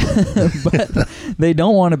worst, but they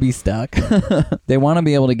don't want to be stuck. They want to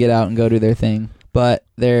be able to get out and go do their thing. But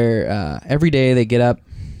they're every day they get up,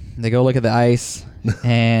 they go look at the ice,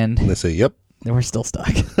 and they say, "Yep, we're still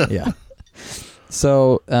stuck." Yeah.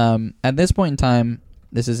 So at this point in time,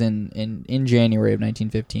 this is in January of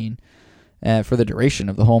 1915. For the duration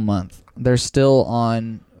of the whole month, they're still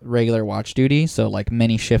on regular watch duty, so like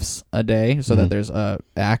many shifts a day, so that there's a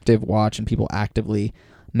active watch and people actively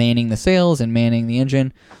manning the sails and manning the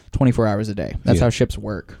engine 24 hours a day. That's how ships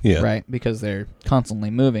work, right? Because they're constantly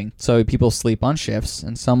moving. So people sleep on shifts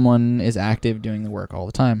and someone is active doing the work all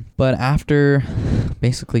the time. But after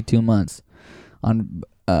basically 2 months,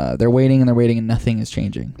 they're waiting and nothing is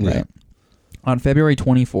changing, right? On February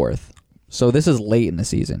 24th, so this is late in the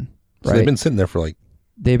season, right? So they've been sitting there for like...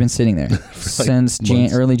 They've been sitting there since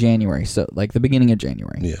early January, so like the beginning of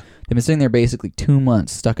January. Yeah. They've been sitting there basically 2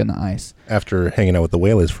 months stuck in the ice. After hanging out with the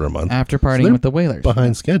whalers for a month. After partying with the whalers.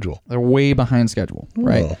 Behind schedule. They're way behind schedule,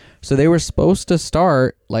 right? So they were supposed to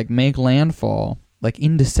start, make landfall,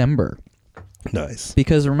 in December. Nice.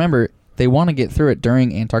 Because remember, they want to get through it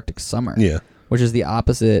during Antarctic summer. Yeah. Which is the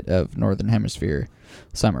opposite of Northern Hemisphere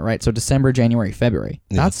summer, right? So December, January, February.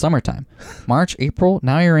 That's summertime. March, April,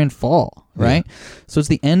 now you're in fall, right? Yeah. So it's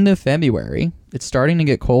the end of February. It's starting to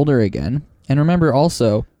get colder again. And remember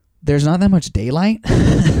also, there's not that much daylight.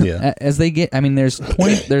 As they get,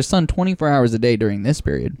 there's sun 24 hours a day during this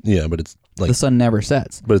period. Yeah, but it's the sun never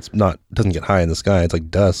sets. But it doesn't get high in the sky. It's like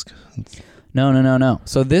dusk. No.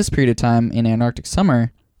 So this period of time in Antarctic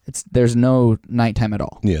summer, there's no nighttime at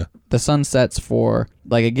all. Yeah. The sun sets for,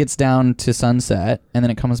 it gets down to sunset, and then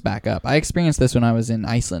it comes back up. I experienced this when I was in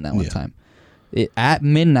Iceland that one time. At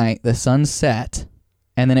midnight, the sun set,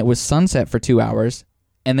 and then it was sunset for 2 hours,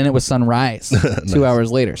 and then it was sunrise 2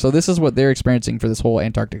 hours later. So this is what they're experiencing for this whole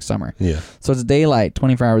Antarctic summer. Yeah. So it's daylight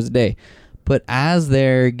 24 hours a day. But as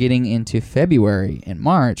they're getting into February and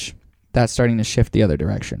March, that's starting to shift the other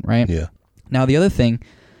direction, right? Yeah. Now, the other thing,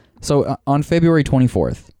 so on February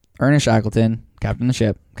 24th, Ernest Shackleton, captain of the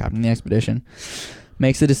ship, captain of the expedition,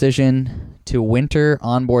 makes the decision to winter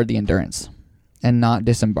on board the Endurance and not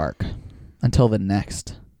disembark until the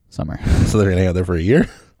next summer. So they're going to hang out there for a year?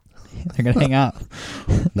 They're going to hang out.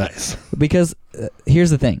 Nice. Because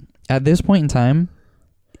here's the thing. At this point in time,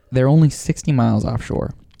 they're only 60 miles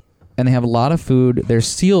offshore. And they have a lot of food. There's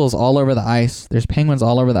seals all over the ice. There's penguins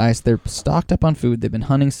all over the ice. They're stocked up on food. They've been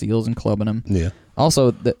hunting seals and clubbing them. Yeah.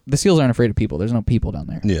 Also, the seals aren't afraid of people. There's no people down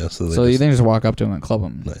there. Yeah. So you can just walk up to them and club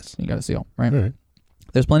them. Nice. You got a seal, right? All right.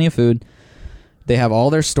 There's plenty of food. They have all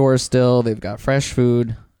their stores still. They've got fresh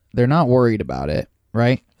food. They're not worried about it,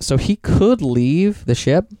 right? So he could leave the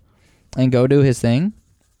ship and go do his thing,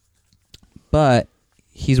 but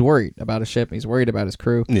he's worried about his ship. He's worried about his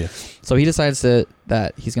crew. Yeah. So he decides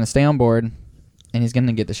that he's going to stay on board and he's going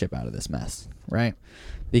to get the ship out of this mess, right?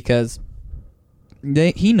 Because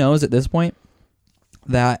he knows at this point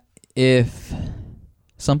that if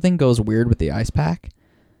something goes weird with the ice pack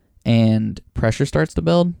and pressure starts to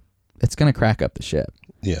build, it's going to crack up the ship.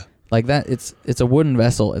 Yeah. Like that, it's a wooden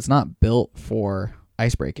vessel. It's not built for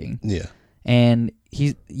ice breaking. Yeah. And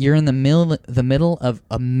you're in the middle of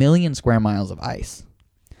 1 million square miles of ice.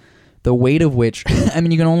 The weight of which, you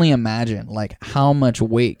can only imagine how much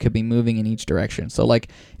weight could be moving in each direction. So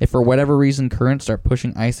if for whatever reason currents start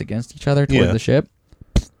pushing ice against each other toward the ship,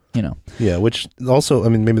 Yeah, which also,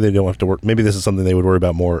 maybe they don't have to work. Maybe this is something they would worry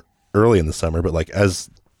about more early in the summer, but as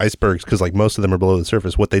icebergs, because most of them are below the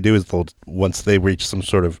surface, what they do is once they reach some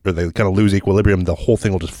sort of, or they kind of lose equilibrium, the whole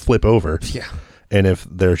thing will just flip over. Yeah. And if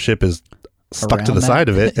their ship is stuck to the side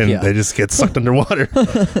of it, and they just get sucked underwater.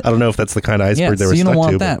 I don't know if that's the kind of iceberg they were stuck to. You don't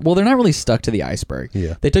want that. Well, they're not really stuck to the iceberg.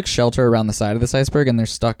 Yeah. They took shelter around the side of this iceberg, and they're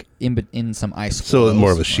stuck in some ice floes. So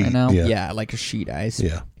more of a sheet. Right now. Yeah, like a sheet ice.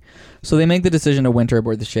 Yeah. So they make the decision to winter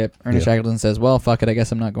aboard the ship. Ernest Shackleton says, well, fuck it, I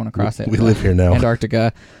guess I'm not going across it. We live here now.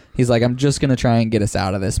 Antarctica. He's like, I'm just going to try and get us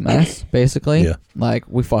out of this mess, basically. Yeah. Like,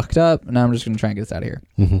 we fucked up, and now I'm just going to try and get us out of here.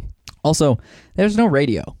 Mm-hmm. Also, there's no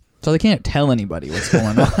radio, so they can't tell anybody what's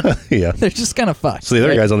going on. Yeah. They're just kind of fucked. So the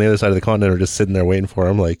other guys on the other side of the continent are just sitting there waiting for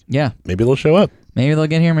him, like, yeah, maybe they'll show up. Maybe they'll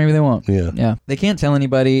get here, maybe they won't. Yeah. Yeah. They can't tell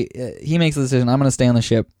anybody. He makes the decision, I'm going to stay on the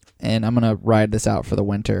ship, and I'm going to ride this out for the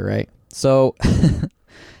winter, right? So...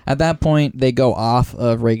 At that point, they go off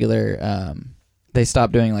of regular, they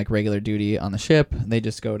stop doing like regular duty on the ship. They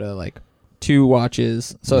just go to like 2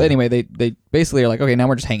 watches. So anyway, they basically are like, okay, now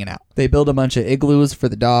we're just hanging out. They build a bunch of igloos for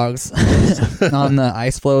the dogs on the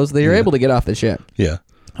ice floes. They are able to get off the ship. Yeah.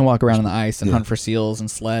 And walk around on the ice and hunt for seals and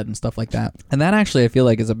sled and stuff like that. And that actually, I feel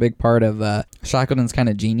like, is a big part of Shackleton's kind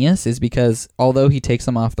of genius, is because although he takes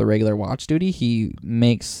them off the regular watch duty, he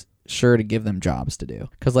makes sure to give them jobs to do,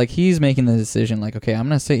 because like he's making the decision like, okay, I'm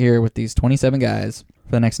gonna sit here with these 27 guys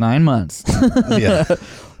for the next 9 months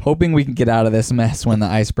hoping we can get out of this mess when the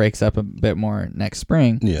ice breaks up a bit more next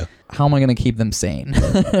spring. How am I gonna keep them sane?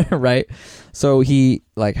 Right? So he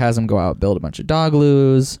like has them go out, build a bunch of dog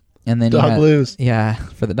loos, and then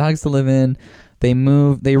for the dogs to live in. They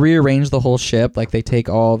rearrange the whole ship. Like they take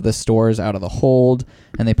all of the stores out of the hold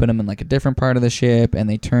and they put them in like a different part of the ship, and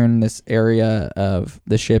they turn this area of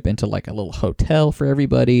the ship into like a little hotel for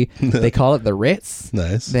everybody. They call it the Ritz.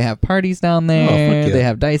 Nice. They have parties down there. Oh, fuck yeah. They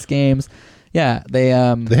have dice games. Yeah. They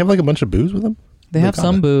have like a bunch of booze with them? They have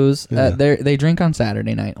some booze. Yeah. they drink on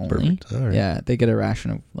Saturday night only. Right. Yeah. They get a ration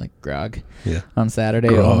of like grog on Saturday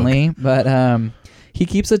only. But he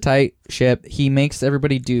keeps a tight ship. He makes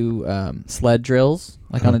everybody do sled drills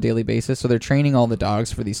like on a daily basis. So they're training all the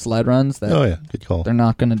dogs for these sled runs that good call. They're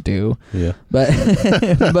not going to do. Yeah. But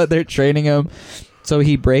but they're training them. So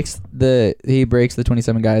he breaks the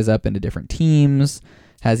 27 guys up into different teams.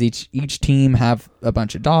 Has each team have a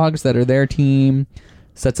bunch of dogs that are their team.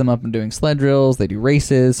 Sets them up and doing sled drills. They do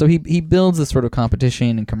races. So he builds this sort of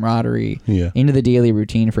competition and camaraderie into the daily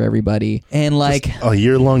routine for everybody. And like just a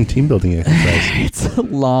year-long team building exercise. It's a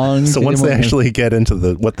long. So once they actually get into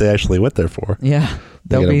what they actually went there for,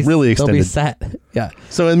 they'll be really extended. They'll be set. Yeah.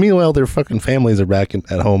 So and meanwhile, their fucking families are back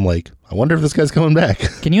at home. Like, I wonder if this guy's coming back.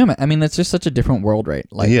 Can you imagine? I mean, that's just such a different world, right?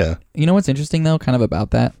 Like, you know what's interesting though, kind of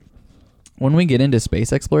about that? When we get into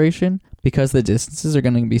space exploration, because the distances are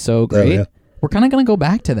going to be so great. We're kind of going to go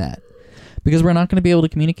back to that because we're not going to be able to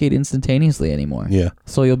communicate instantaneously anymore. Yeah.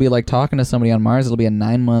 So you'll be like talking to somebody on Mars. It'll be a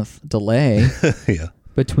 9-month delay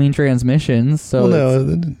between transmissions. So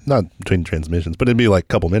no, not between transmissions, but it'd be like a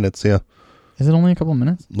couple minutes. Yeah. Is it only a couple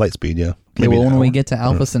minutes? Light speed. Yeah. Okay, well, when we get to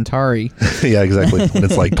Alpha Centauri. Yeah, exactly. When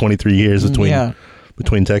it's like 23 years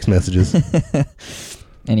between text messages.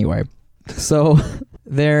 Anyway, so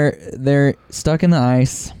they're stuck in the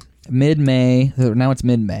ice mid-May. Now it's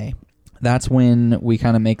mid-May. That's when we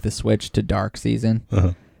kind of make the switch to dark season.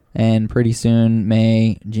 And pretty soon,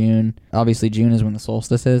 May, June. Obviously, June is when the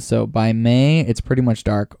solstice is. So by May, it's pretty much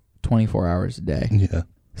dark 24 hours a day. Yeah.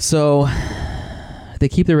 So they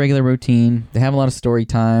keep their regular routine. They have a lot of story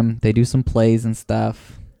time. They do some plays and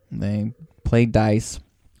stuff. They play dice.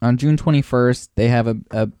 On June 21st, they have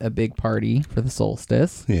a big party for the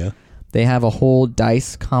solstice. Yeah. They have a whole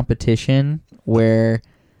dice competition where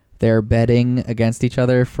they're betting against each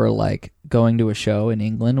other for like going to a show in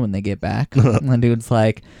England when they get back. And the dude's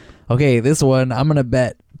like, okay, this one, I'm going to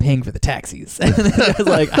bet paying for the taxis. And the guy's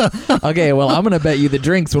like, okay, well, I'm going to bet you the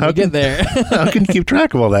drinks when we get there. How can you keep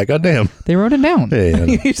track of all that? Goddamn. They wrote it down.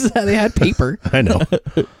 Yeah, they had paper. I know.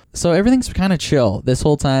 So everything's kind of chill this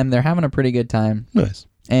whole time. They're having a pretty good time. Nice.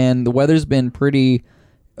 And the weather's been pretty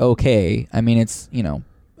okay. I mean, it's,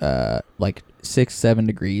 like 6-7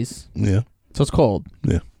 degrees. Yeah. So it's cold.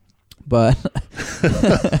 Yeah. But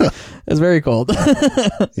it's very cold.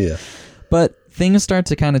 Yeah. But things start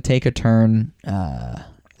to kind of take a turn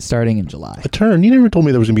starting in July. A turn? You never told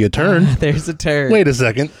me there was going to be a turn. There's a turn. Wait a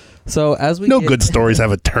second. So as we good stories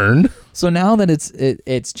have a turn. So now that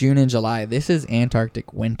it's June and July, this is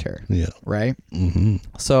Antarctic winter. Yeah. Right? Mm-hmm.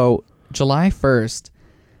 So July 1st,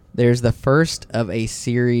 there's the first of a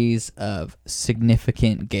series of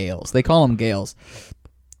significant gales. They call them gales.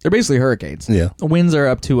 They're basically hurricanes. Yeah. The winds are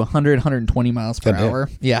up to 100, 120 miles per hour.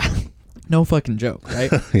 Yeah. No fucking joke,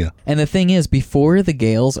 right? Yeah. And the thing is, before the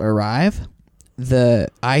gales arrive, the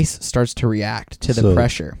ice starts to react to the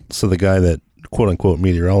pressure. So the guy that, quote-unquote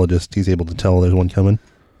meteorologist, he's able to tell there's one coming?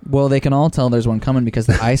 Well, they can all tell there's one coming because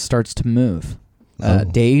the ice starts to move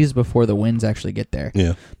days before the winds actually get there.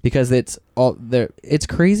 Yeah. Because it's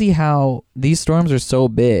crazy how these storms are so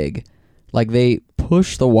big. Like, they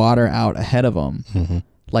push the water out ahead of them. Mm-hmm.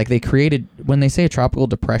 Like, they created, when they say a tropical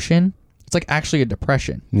depression, it's like actually a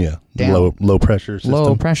depression. Yeah. Down. Low pressure system.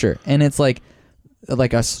 Low pressure. And it's like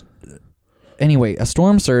a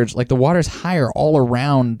storm surge, like the water's higher all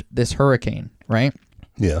around this hurricane, right?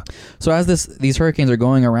 Yeah. So as these hurricanes are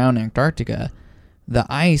going around Antarctica, the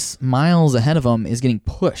ice miles ahead of them is getting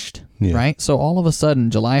pushed, right? So all of a sudden,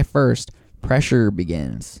 July 1st, pressure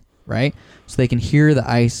begins, right? So they can hear the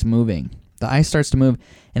ice moving. The ice starts to move,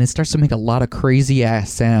 and it starts to make a lot of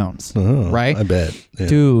crazy-ass sounds, right? I bet. Yeah.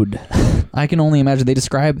 Dude, I can only imagine. They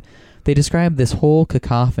describe this whole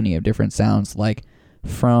cacophony of different sounds, like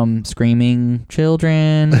from screaming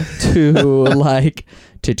children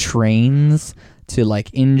to trains, to like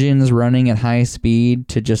engines running at high speed,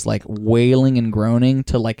 to just like wailing and groaning,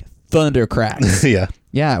 to like thunder cracks.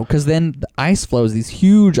 Yeah, because then the ice flows, these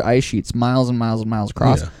huge ice sheets, miles and miles and miles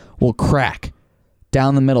across, will crack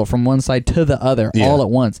down the middle from one side to the other all at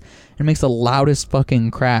once. It makes the loudest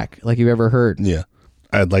fucking crack like you've ever heard. Yeah.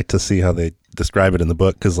 I'd like to see how they describe it in the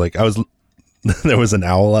book, because like there was an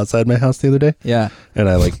owl outside my house the other day. Yeah. And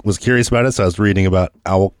I like was curious about it, so I was reading about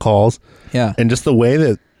owl calls. Yeah. And just the way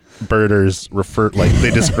that birders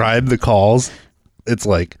they describe the calls, it's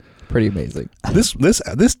like pretty amazing.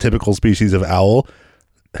 This typical species of owl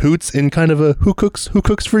hoots in kind of a who cooks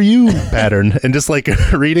for you pattern, and just like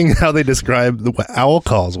reading how they describe the owl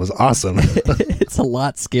calls was awesome. It's a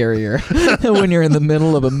lot scarier when you're in the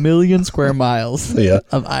middle of 1 million square miles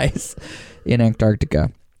of ice in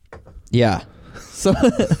Antarctica. Yeah. So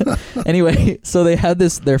anyway, so they had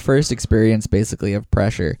their first experience basically of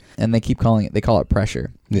pressure, and they call it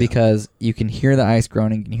pressure because you can hear the ice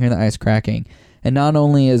groaning, you can hear the ice cracking, and not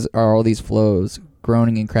only are all these flows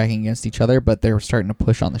groaning and cracking against each other, but they're starting to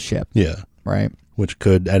push on the ship. Yeah. Right? Which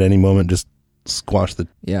could at any moment just squash the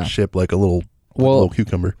ship like a little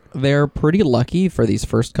cucumber. They're pretty lucky for these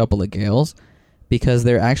first couple of gales, because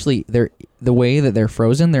they're the way that they're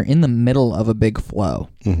frozen, they're in the middle of a big flow.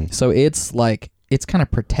 Mm-hmm. So it's kind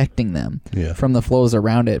of protecting them from the flows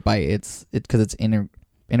around it because it's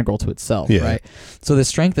integral to itself, right? So the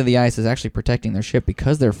strength of the ice is actually protecting their ship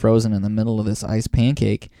because they're frozen in the middle of this ice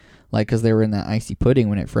pancake, like because they were in that icy pudding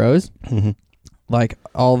when it froze. Mm-hmm. Like,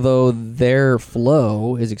 although their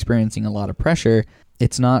flow is experiencing a lot of pressure,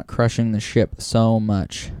 it's not crushing the ship so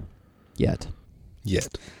much yet.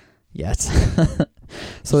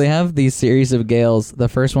 So they have these series of gales. The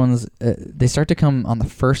first ones, they start to come on the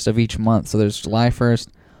 1st of each month. So there's July 1st,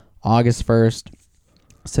 August 1st,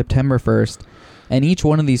 September 1st. And each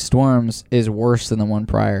one of these storms is worse than the one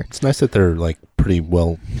prior. It's nice that they're like pretty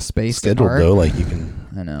well spaced scheduled apart. Though. Like you can,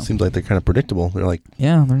 I know. Seems like they're kind of predictable. They're like, you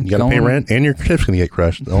got to pay rent and your ship's gonna get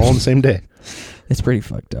crushed all on the same day. It's pretty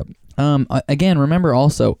fucked up. Again, remember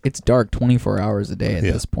also, it's dark 24 hours a day at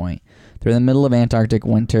this point. They're in the middle of Antarctic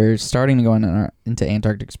winter, starting to go into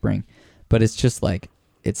Antarctic spring, but it's just like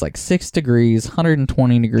 6 degrees,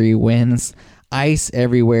 120 degree winds, ice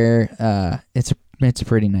everywhere. It's a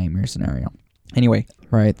pretty nightmare scenario. Anyway,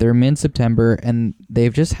 right, they're mid-September, and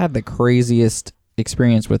they've just had the craziest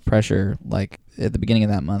experience with pressure, like at the beginning of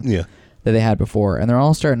that month, that they had before, and they're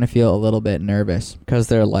all starting to feel a little bit nervous because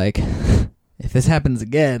they're like, if this happens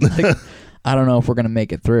again, like, I don't know if we're gonna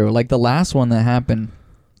make it through. Like the last one that happened,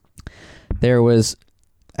 there was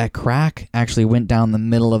a crack actually went down the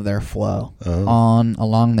middle of their flow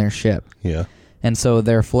along their ship. Yeah, and so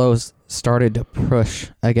their flows started to push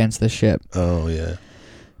against the ship. Oh yeah.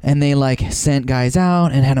 And they like sent guys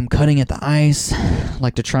out and had them cutting at the ice,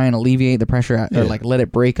 like to try and alleviate the pressure or like let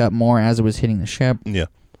it break up more as it was hitting the ship. Yeah.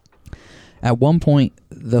 At one point,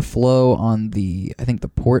 the flow on the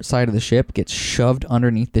port side of the ship gets shoved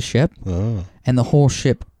underneath the ship, and the whole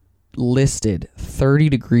ship listed 30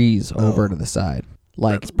 degrees over to the side.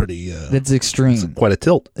 Like that's pretty. It's extreme. It's quite a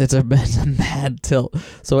tilt. It's a mad tilt.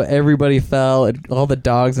 So everybody fell, and all the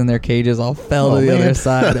dogs in their cages all fell to the other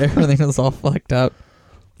side. Everything was all fucked up.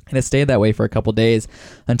 And it stayed that way for a couple days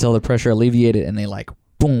until the pressure alleviated, and they like,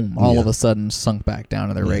 boom, all of a sudden sunk back down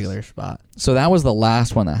to their regular spot. So that was the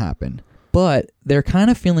last one that happened. But they're kind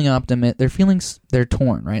of feeling they're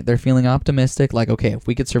torn, right? They're feeling optimistic, like, okay, if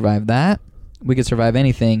we could survive that, we could survive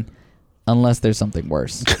anything, unless there's something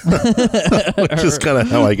worse. Which is kind of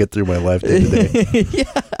how I get through my life day to day.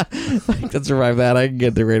 Yeah, I can survive that. I can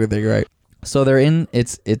get through anything, right? So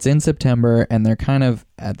it's in September, and they're kind of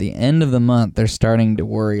at the end of the month, they're starting to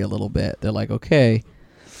worry a little bit. They're like, okay,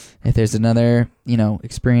 if there's another,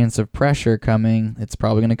 experience of pressure coming, it's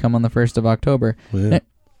probably going to come on the 1st of October. Yeah.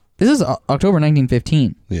 This is October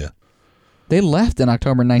 1915. Yeah. They left in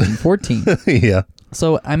October 1914. Yeah.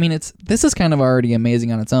 So, I mean, this is kind of already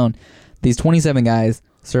amazing on its own. These 27 guys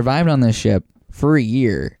survived on this ship for a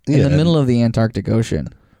year in the middle of the Antarctic Ocean.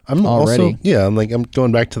 I'm already. I'm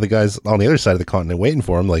going back to the guys on the other side of the continent waiting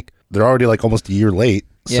for them. Like, they're already like almost a year late.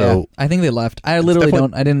 Yeah, so I think they left. I literally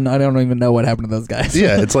I don't even know what happened to those guys.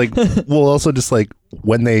 Yeah, it's like, well, also just like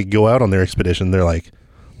when they go out on their expedition, they're like,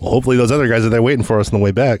 well, hopefully those other guys are there waiting for us on the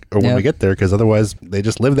way back or when we get there, because otherwise they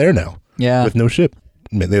just live there now. Yeah. With no ship.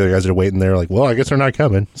 The other guys are waiting there like, well, I guess they're not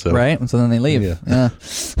coming. So right? And so then they leave. Yeah.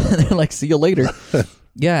 They're like, see you later.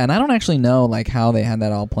 Yeah, and I don't actually know like how they had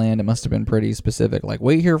that all planned. It must have been pretty specific. Like,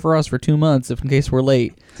 wait here for us for 2 months if in case we're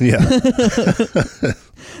late. Yeah.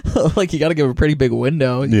 Like, you got to give a pretty big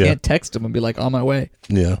window. You can't text them and be like, on my way.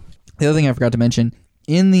 Yeah. The other thing I forgot to mention,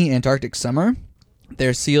 in the Antarctic summer,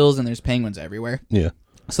 there's seals and there's penguins everywhere. Yeah.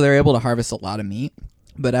 So they're able to harvest a lot of meat.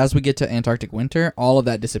 But as we get to Antarctic winter, all of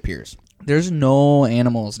that disappears. There's no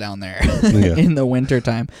animals down there in the winter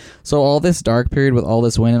time. So all this dark period with all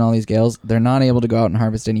this wind and all these gales, they're not able to go out and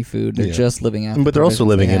harvest any food. They're just living out. But they're also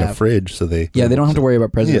living in a fridge, so they they don't have to worry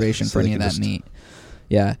about preservation for any of that meat.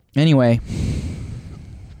 Yeah. Anyway,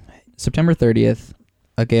 September 30th,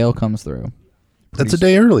 a gale comes through. That's a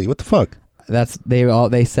day early. What the fuck?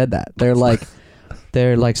 They said that. They're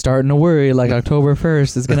like starting to worry like October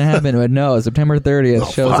 1st is going to happen. But no, September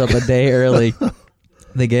 30th shows up a day early.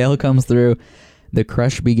 The gale comes through. The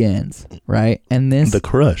crush begins, right? And the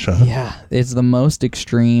crush, huh? Yeah, it's the most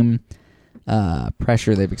extreme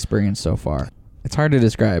pressure they've experienced so far. It's hard to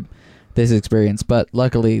describe this experience, but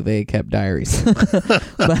luckily they kept diaries.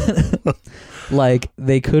 But like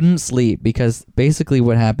they couldn't sleep because basically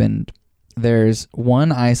what happened, there's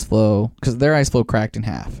one ice floe, because their ice floe cracked in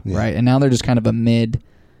half, right? And now they're just kind of amid,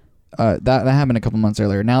 that happened a couple months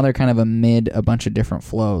earlier. Now they're kind of amid a bunch of different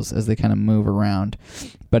flows as they kind of move around.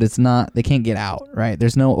 But it's not, they can't get out, right?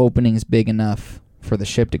 There's no openings big enough for the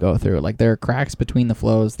ship to go through. Like there are cracks between the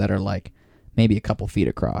flows that are like maybe a couple feet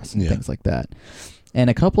across and things like that. And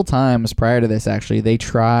a couple times prior to this, actually, they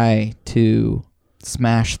try to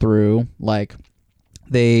smash through. Like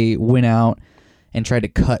they went out and tried to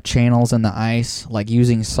cut channels in the ice, like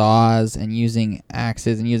using saws and using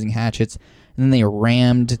axes and using hatchets. And then they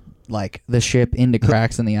rammed like the ship into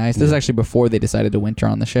cracks in the ice. This is actually before they decided to winter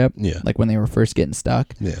on the ship. Yeah. Like when they were first getting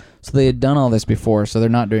stuck. Yeah. So they had done all this before, so they're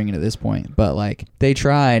not doing it at this point. But like they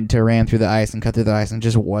tried to ram through the ice and cut through the ice and it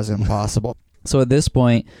just wasn't possible. So at this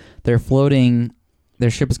point, they're floating, their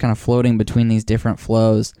ship is kind of floating between these different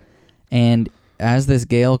flows. And as this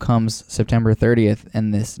gale comes September 30th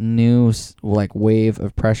and this new like wave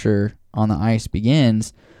of pressure on the ice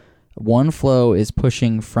begins, one floe is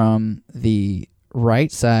pushing from the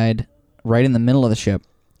right side, right in the middle of the ship,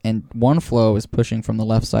 and one floe is pushing from the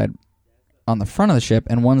left side on the front of the ship,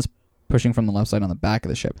 and one's pushing from the left side on the back of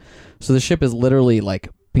the ship. So the ship is literally like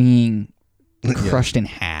being crushed in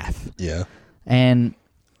half. Yeah. And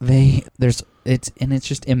it's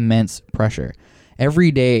just immense pressure.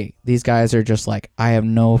 Every day, these guys are just like, I have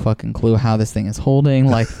no fucking clue how this thing is holding.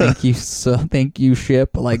 Like, thank you,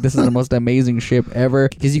 ship. Like, this is the most amazing ship ever.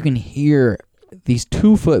 Because you can hear these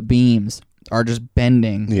 2-foot beams are just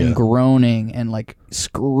bending and groaning and like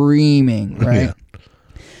screaming, right? Yeah.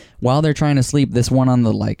 While they're trying to sleep, this one on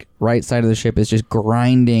the like right side of the ship is just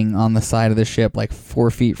grinding on the side of the ship like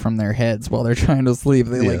 4 feet from their heads while they're trying to sleep.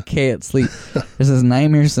 They like can't sleep. There's this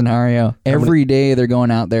nightmare scenario. Every day they're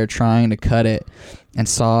going out there trying to cut it and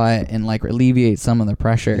saw it and like alleviate some of the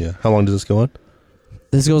pressure. Yeah. How long does this go on?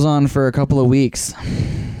 This goes on for a couple of weeks.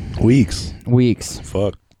 Weeks.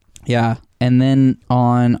 Fuck. Yeah. And then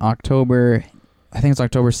on October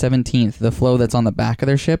 17th, the floe that's on the back of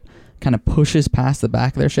their ship kind of pushes past the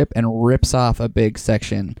back of their ship and rips off a big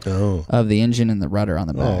section of the engine and the rudder on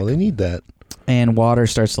the back. Oh, they need that. And water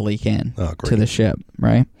starts to leak in to the ship,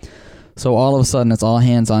 right? So all of a sudden, it's all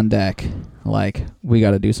hands on deck. Like, we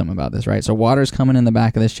got to do something about this, right? So water's coming in the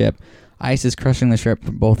back of the ship. Ice is crushing the ship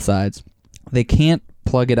from both sides. They can't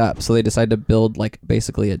plug it up, so they decide to build, like,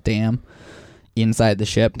 basically a dam inside the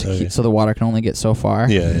ship to so the water can only get so far.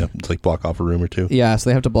 Yeah. It's like block off a room or two. Yeah, so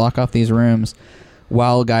they have to block off these rooms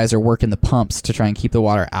while guys are working the pumps to try and keep the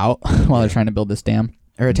water out while they're trying to build this dam.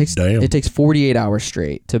 Or it takes 48 hours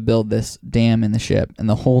straight to build this dam in the ship, and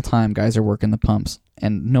the whole time guys are working the pumps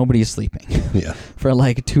and nobody's sleeping. Yeah. For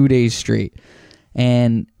like 2 days straight.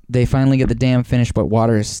 And they finally get the dam finished, but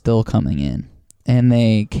water is still coming in. And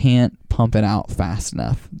they can't pump it out fast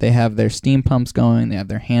enough. They have their steam pumps going, they have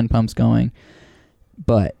their hand pumps going,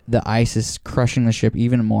 but the ice is crushing the ship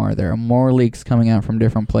even more. There are more leaks coming out from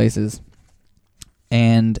different places.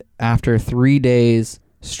 And after 3 days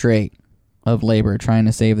straight of labor trying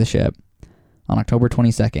to save the ship on October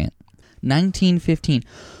 22nd, 1915.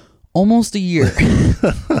 Almost a year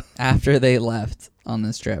after they left on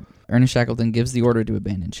this trip, Ernest Shackleton gives the order to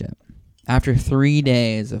abandon ship. After 3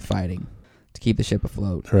 days of fighting to keep the ship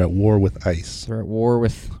afloat. They're at war with ice. They're at war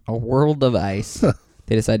with a world of ice.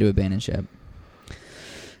 They decide to abandon ship.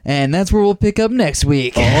 And that's where we'll pick up next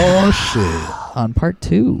week. Oh, shit. On part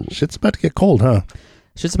 2. Shit's about to get cold, huh?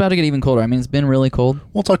 Shit's about to get even colder. I mean, it's been really cold.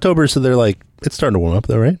 Well, it's October, so they're like, it's starting to warm up,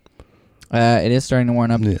 though, right? It is starting to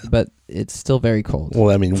warm up, but it's still very cold.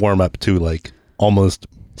 Well, I mean, warm up to like almost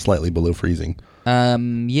slightly below freezing.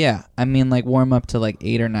 Yeah. I mean, like warm up to like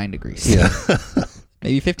 8 or 9 degrees. Yeah.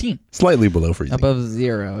 Maybe 15. Slightly below freezing. Above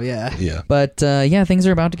 0, yeah. Yeah. But, yeah, things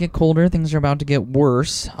are about to get colder. Things are about to get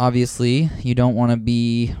worse, obviously. You don't want to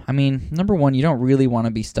be... I mean, number one, you don't really want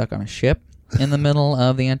to be stuck on a ship in the middle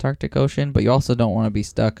of the Antarctic Ocean, but you also don't want to be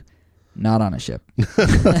stuck not on a ship.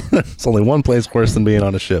 It's only one place worse than being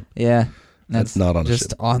on a ship. Yeah. That's not on a ship.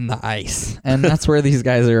 Just on the ice. And that's where these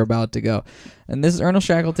guys are about to go. And this is Ernest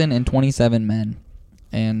Shackleton and 27 men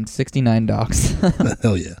and 69 dogs.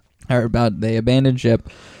 Hell yeah. They abandoned ship.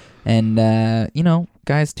 And,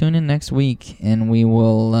 guys, tune in next week and we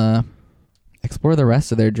will explore the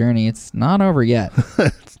rest of their journey. It's not over yet.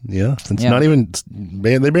 Yeah. Not even,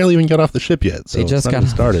 they barely even got off the ship yet. So they just got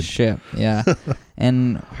started. off the ship. Yeah.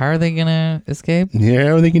 And how are they going to escape? Yeah,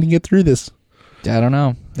 how are they going to get through this? I don't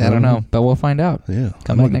know. But we'll find out. Yeah.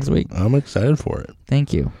 Come back next week. I'm excited for it.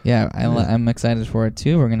 Thank you. Yeah, I'm excited for it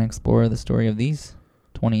too. We're going to explore the story of these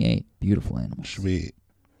 28 beautiful animals. Should we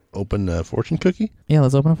open a fortune cookie? Yeah,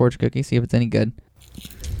 let's open a fortune cookie, see if it's any good.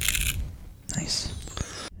 Nice.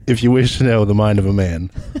 If you wish to know the mind of a man,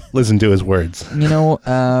 listen to his words.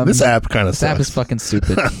 This app kind of sucks. This app is fucking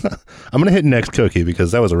stupid. I'm going to hit next cookie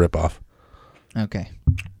because that was a ripoff. Okay.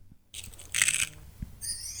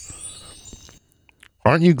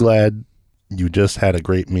 Aren't you glad you just had a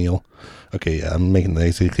great meal? Okay, yeah, I'm making the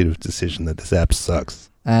executive decision that this app sucks.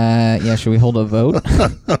 Yeah, should we hold a vote?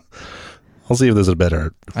 I'll see if there's a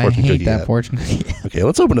better fortune cookie. I hate that fortune cookie. Okay,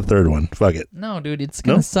 let's open a third one. Fuck it. No, dude, it's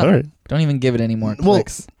gonna suck. All right. Don't even give it any more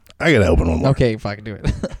clicks. Well, I gotta open one more. Okay, fuck, do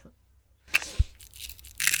it.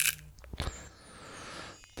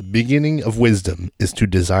 The beginning of wisdom is to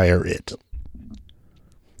desire it.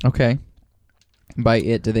 Okay. By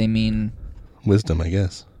it, do they mean... Wisdom, I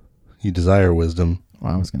guess. You desire wisdom.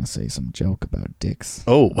 Well, I was going to say some joke about dicks.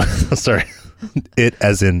 Oh, sorry. It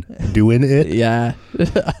as in doing it? Yeah. You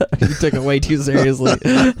took it way too seriously.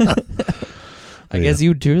 I guess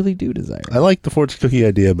you truly do desire it. I like the fortune cookie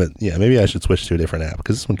idea, but yeah, maybe I should switch to a different app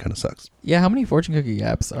because this one kind of sucks. Yeah, how many fortune cookie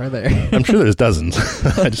apps are there? I'm sure there's dozens.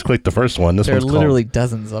 I just clicked the first one. There are literally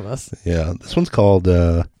dozens of us. Yeah, this one's called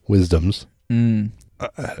Wisdoms.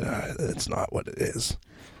 It's not what it is.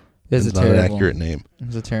 It's not an accurate name.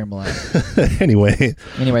 It's a terrible app. Anyway,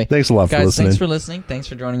 thanks a lot for listening. Guys, thanks for listening. Thanks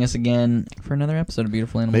for joining us again for another episode of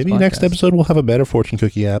Beautiful Animals Maybe Podcast. Next episode we'll have a better fortune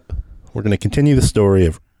cookie app. We're going to continue the story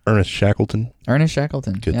of Ernest Shackleton. And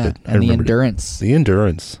the Endurance. The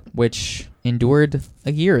Endurance. Which endured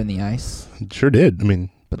a year in the ice. It sure did. I mean...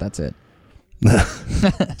 But that's it.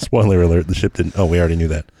 Spoiler alert, the ship didn't... Oh, we already knew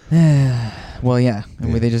that. Well, yeah.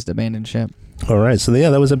 They just abandoned ship. All right. So, yeah,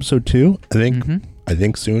 that was episode 2. I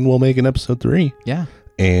think soon we'll make an episode 3. Yeah.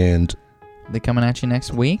 And... They're coming at you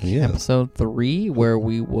next week. Yeah. Episode 3, where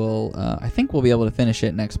we will... I think we'll be able to finish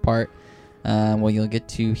it next part. Well, you'll get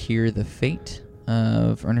to hear the fate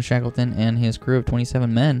of Ernest Shackleton and his crew of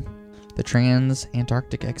 27 men. The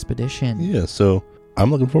Trans-Antarctic expedition. Yeah, so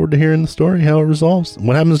I'm looking forward to hearing the story, how it resolves.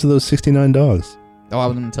 What happens to those 69 dogs? Oh, I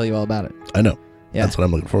was going to tell you all about it. I know. Yeah. That's what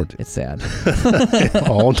I'm looking forward to. It's sad.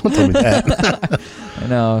 Oh, don't tell me that. I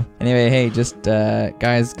know. Anyway, hey, just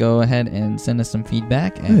guys, go ahead and send us some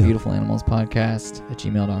feedback at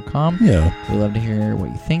beautifulanimalspodcast@gmail.com. Yeah. We love to hear what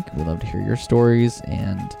you think. We love to hear your stories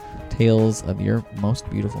and tales of your most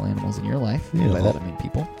beautiful animals in your life. Yeah. By that I mean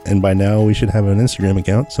people. And by now we should have an Instagram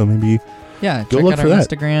account, so maybe go check look out for our that.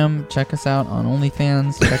 Instagram. Check us out on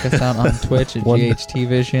OnlyFans. Check us out on Twitch at GHT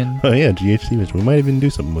Vision. Oh yeah, GHT Vision. We might even do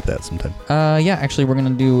something with that sometime. Yeah, actually we're gonna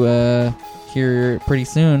do here pretty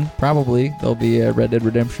soon. Probably there'll be a Red Dead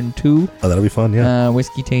Redemption 2. Oh, that'll be fun. Yeah.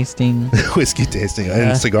 Whiskey tasting. Whiskey tasting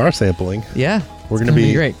and cigar sampling. Yeah. We're gonna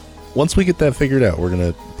be great. Once we get that figured out, we're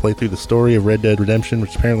gonna play through the story of Red Dead Redemption,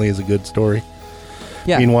 which apparently is a good story.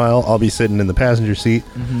 Yeah. Meanwhile, I'll be sitting in the passenger seat,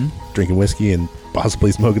 drinking whiskey and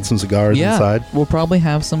possibly smoking some cigars inside. We'll probably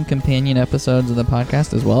have some companion episodes of the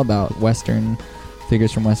podcast as well about Western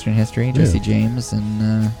figures from Western history, Jesse James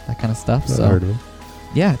and that kind of stuff. I've heard of him.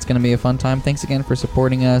 Yeah, it's going to be a fun time. Thanks again for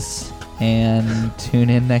supporting us. And tune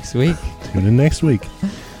in next week. Tune in next week.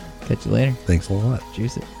 Catch you later. Thanks a lot.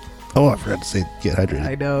 Juice it. Oh, I forgot to say get hydrated.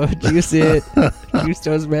 I know. Juice it. Juice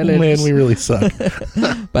those melons. Man, we really suck.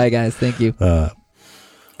 Bye, guys. Thank you.